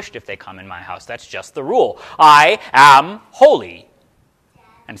get squished if they come in my house. That's just the rule. I am holy.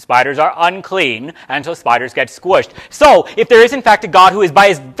 And spiders are unclean, and so spiders get squished. So, if there is in fact a God who is by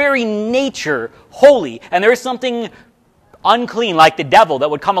his very nature holy, and there is something unclean like the devil that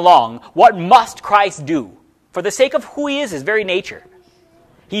would come along, what must Christ do? For the sake of who he is, his very nature.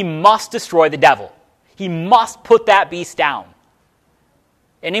 He must destroy the devil. He must put that beast down.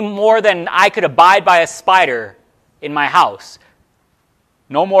 Any more than I could abide by a spider in my house,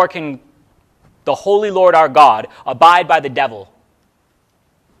 no more can the holy Lord our God abide by the devil.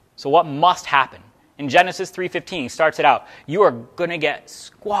 So what must happen? In Genesis 3:15, he starts it out. You are going to get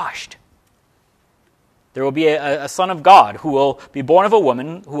squashed. There will be a son of God who will be born of a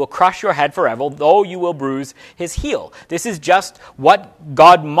woman who will crush your head forever, though you will bruise his heel. This is just what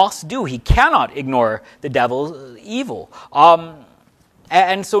God must do. He cannot ignore the devil's evil.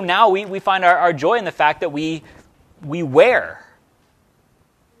 And so now we find our joy in the fact that we wear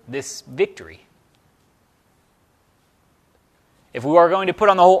this victory. If we are going to put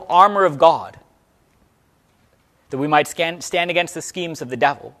on the whole armor of God, that we might stand against the schemes of the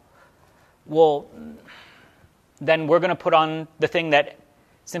devil, well, then we're going to put on the thing that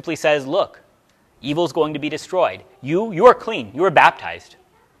simply says, look, evil is going to be destroyed. You are clean. You are baptized.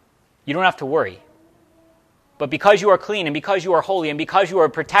 You don't have to worry. But because you are clean and because you are holy and because you are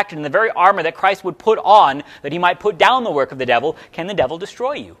protected in the very armor that Christ would put on, that he might put down the work of the devil, can the devil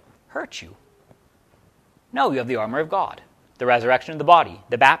destroy you, hurt you? No, you have the armor of God. The resurrection of the body,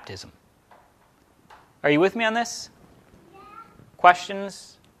 the baptism. Are you with me on this? Yeah.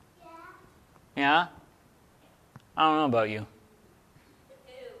 Questions? Yeah? I don't know about you.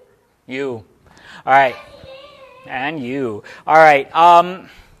 You. All right. And you. All right.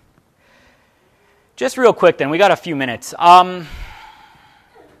 Just real quick then, we got a few minutes. Again,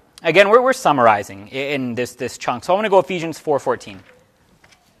 we're summarizing in this chunk. So I want to go Ephesians 4:14.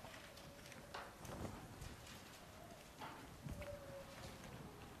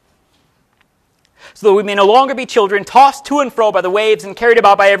 So that we may no longer be children, tossed to and fro by the waves and carried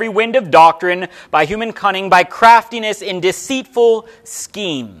about by every wind of doctrine, by human cunning, by craftiness in deceitful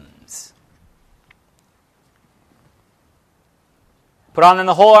schemes. Put on then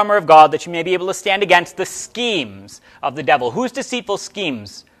the whole armor of God, that you may be able to stand against the schemes of the devil. Whose deceitful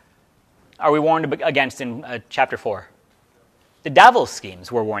schemes are we warned against in chapter 4? The devil's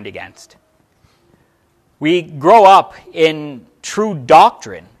schemes we're warned against. We grow up in true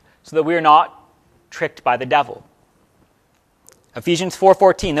doctrine, so that we are not tricked by the devil. Ephesians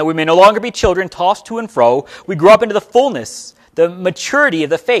 4:14, that we may no longer be children tossed to and fro. We grow up into the fullness, the maturity of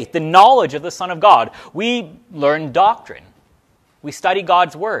the faith, the knowledge of the Son of God. We learn doctrine. We study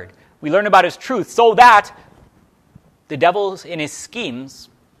God's word. We learn about his truth so that the devil in his schemes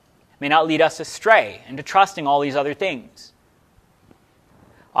may not lead us astray into trusting all these other things.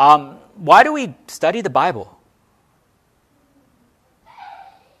 Why do we study the Bible?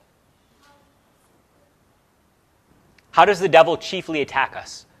 How does the devil chiefly attack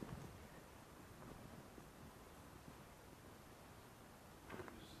us?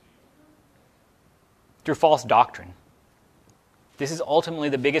 Through false doctrine. This is ultimately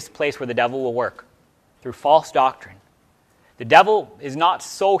the biggest place where the devil will work, through false doctrine. The devil is not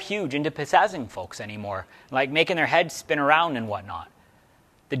so huge into possessing folks anymore, like making their heads spin around and whatnot.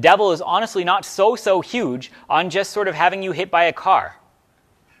 The devil is honestly not so huge on just sort of having you hit by a car.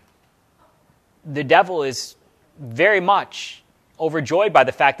 The devil is very much overjoyed by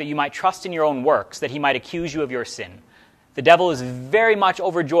the fact that you might trust in your own works, that he might accuse you of your sin. The devil is very much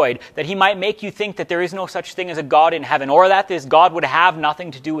overjoyed that he might make you think that there is no such thing as a God in heaven, or that this God would have nothing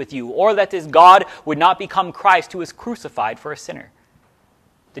to do with you, or that this God would not become Christ who was crucified for a sinner.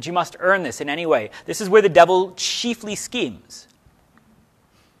 That you must earn this in any way. This is where the devil chiefly schemes.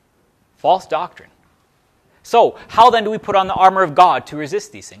 False doctrine. So, how then do we put on the armor of God to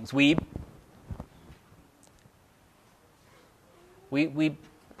resist these things? We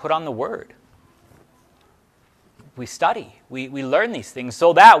put on the Word. We study. We learn these things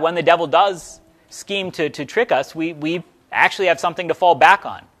so that when the devil does scheme to trick us, we actually have something to fall back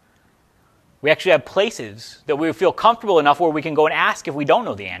on. We actually have places that we feel comfortable enough where we can go and ask if we don't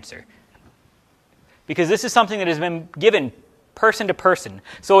know the answer. Because this is something that has been given person to person.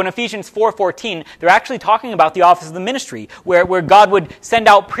 So in Ephesians 4:14, they're actually talking about the office of the ministry, where God would send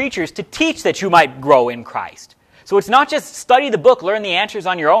out preachers to teach that you might grow in Christ. So it's not just study the book, learn the answers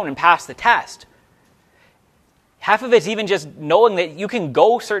on your own, and pass the test. Half of it's even just knowing that you can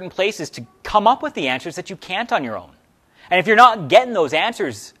go certain places to come up with the answers that you can't on your own. And if you're not getting those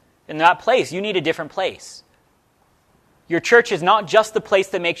answers in that place, you need a different place. Your church is not just the place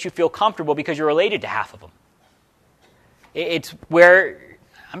that makes you feel comfortable because you're related to half of them. It's where...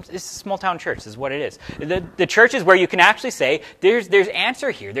 It's a small town church, this is what it is. The church is where you can actually say, there's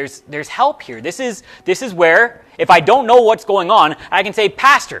answer here, there's help here. This is where, if I don't know what's going on, I can say,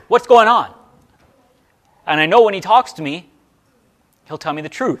 Pastor, what's going on? And I know when he talks to me, he'll tell me the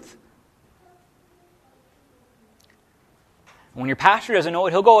truth. When your pastor doesn't know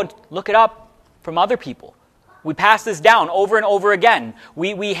it, he'll go and look it up from other people. We pass this down over and over again.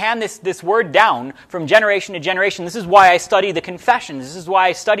 We hand this word down from generation to generation. This is why I study the confessions. This is why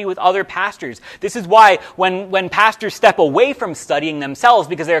I study with other pastors. This is why when pastors step away from studying themselves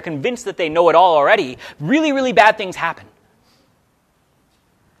because they're convinced that they know it all already, really, really bad things happen.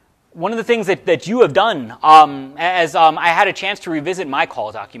 One of the things that you have done, as I had a chance to revisit my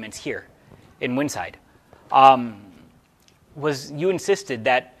call documents here in Winside, was you insisted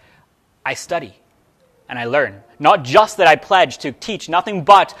that I study and I learn. Not just that I pledge to teach nothing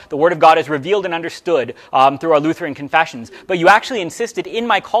but the Word of God is revealed and understood through our Lutheran confessions, but you actually insisted in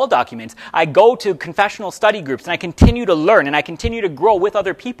my call documents, I go to confessional study groups and I continue to learn and I continue to grow with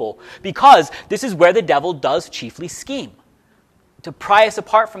other people because this is where the devil does chiefly scheme, to pry us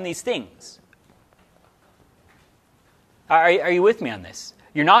apart from these things. Are you with me on this?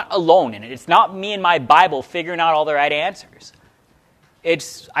 You're not alone in it. It's not me and my Bible figuring out all the right answers.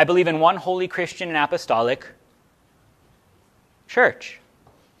 I believe in one holy Christian and apostolic church.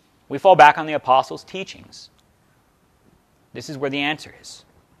 We fall back on the apostles' teachings. This is where the answer is.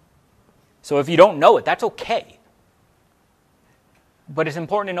 So if you don't know it, that's okay. But it's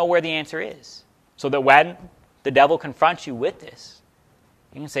important to know where the answer is, so that when the devil confronts you with this,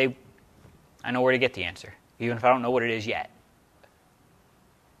 you can say, I know where to get the answer, even if I don't know what it is yet.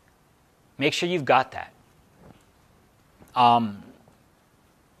 Make sure you've got that.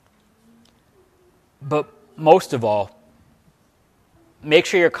 But most of all, make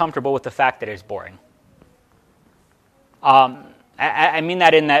sure you're comfortable with the fact that it's boring. I mean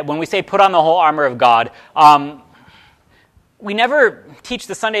that in that when we say put on the whole armor of God, we never teach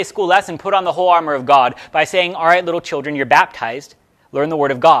the Sunday school lesson, put on the whole armor of God, by saying, all right, little children, you're baptized, learn the Word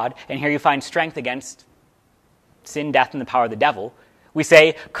of God, and here you find strength against sin, death, and the power of the devil. We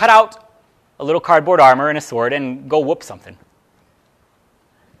say, cut out a little cardboard armor and a sword and go whoop something.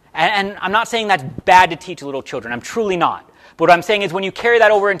 And I'm not saying that's bad to teach little children. I'm truly not. But what I'm saying is when you carry that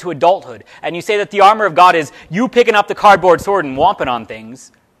over into adulthood and you say that the armor of God is you picking up the cardboard sword and whomping on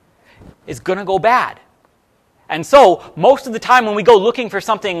things, it's going to go bad. And so, most of the time when we go looking for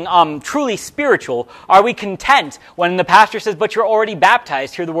something truly spiritual, are we content when the pastor says, but you're already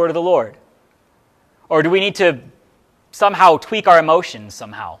baptized, hear the word of the Lord? Or do we need to somehow tweak our emotions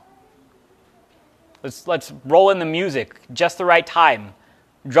somehow? Let's roll in the music, just the right time.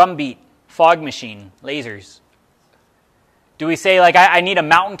 Drum beat, fog machine, lasers. Do we say, like, I need a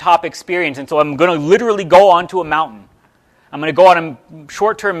mountaintop experience, and so I'm going to literally go onto a mountain. I'm going to go on a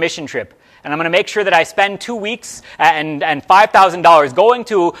short-term mission trip, and I'm going to make sure that I spend 2 weeks and $5,000 going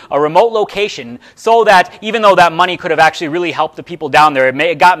to a remote location so that even though that money could have actually really helped the people down there,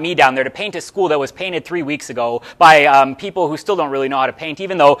 it got me down there to paint a school that was painted 3 weeks ago by people who still don't really know how to paint,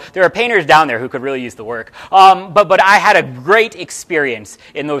 even though there are painters down there who could really use the work. But I had a great experience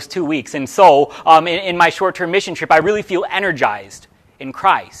in those 2 weeks. And so in my short-term mission trip, I really feel energized in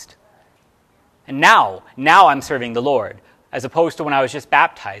Christ. And now I'm serving the Lord, as opposed to when I was just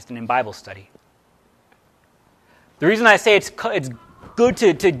baptized and in Bible study. The reason I say it's good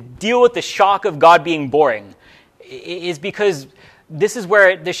to deal with the shock of God being boring is because this is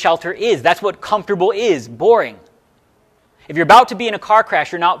where the shelter is. That's what comfortable is, boring. If you're about to be in a car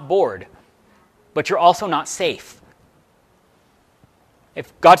crash, you're not bored, but you're also not safe.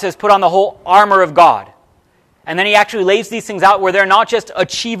 If God says, put on the whole armor of God, and then he actually lays these things out where they're not just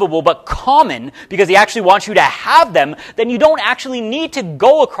achievable, but common, because he actually wants you to have them, then you don't actually need to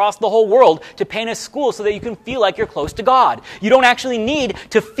go across the whole world to paint a school so that you can feel like you're close to God. You don't actually need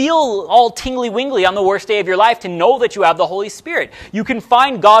to feel all tingly-wingly on the worst day of your life to know that you have the Holy Spirit. You can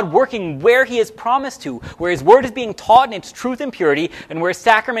find God working where he has promised to, where his word is being taught in its truth and purity, and where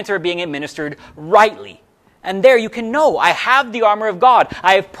sacraments are being administered rightly. And there you can know, I have the armor of God.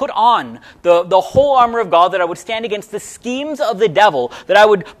 I have put on the whole armor of God, that I would stand against the schemes of the devil, that I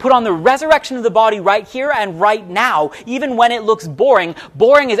would put on the resurrection of the body right here and right now, even when it looks boring.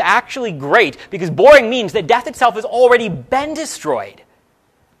 Boring is actually great, because boring means that death itself has already been destroyed.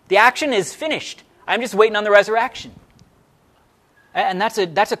 The action is finished. I'm just waiting on the resurrection. And that's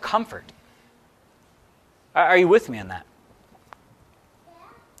a comfort. Are you with me on that?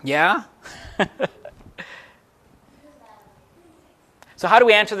 Yeah? So how do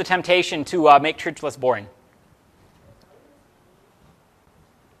we answer the temptation to make church less boring?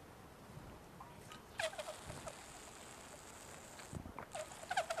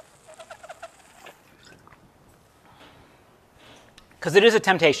 Because it is a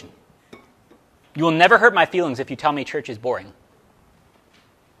temptation. You will never hurt my feelings if you tell me church is boring.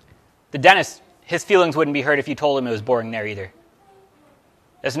 The dentist, his feelings wouldn't be hurt if you told him it was boring there either.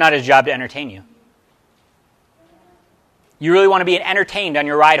 It's not his job to entertain you. You really want to be entertained on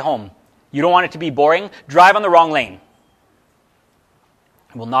your ride home. You don't want it to be boring? Drive on the wrong lane.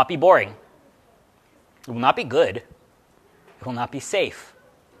 It will not be boring. It will not be good. It will not be safe.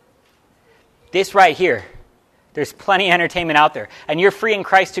 This right here, there's plenty of entertainment out there, and you're free in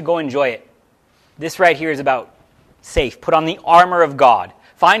Christ to go enjoy it. This right here is about safe. Put on the armor of God.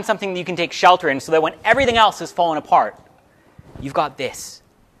 Find something that you can take shelter in so that when everything else has fallen apart, you've got this.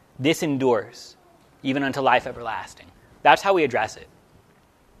 This endures, even unto life everlasting. That's how we address it.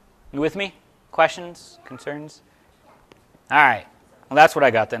 You with me? Questions? Concerns? All right. Well, that's what I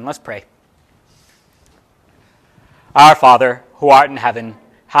got then. Let's pray. Our Father, who art in heaven,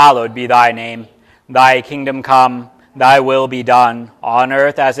 hallowed be thy name. Thy kingdom come, thy will be done, on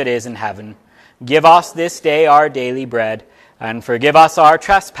earth as it is in heaven. Give us this day our daily bread, and forgive us our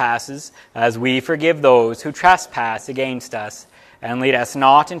trespasses, as we forgive those who trespass against us. And lead us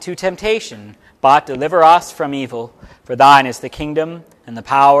not into temptation, but deliver us from evil. For thine is the kingdom, and the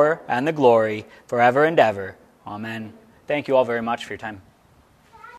power, and the glory, forever and ever. Amen. Thank you all very much for your time.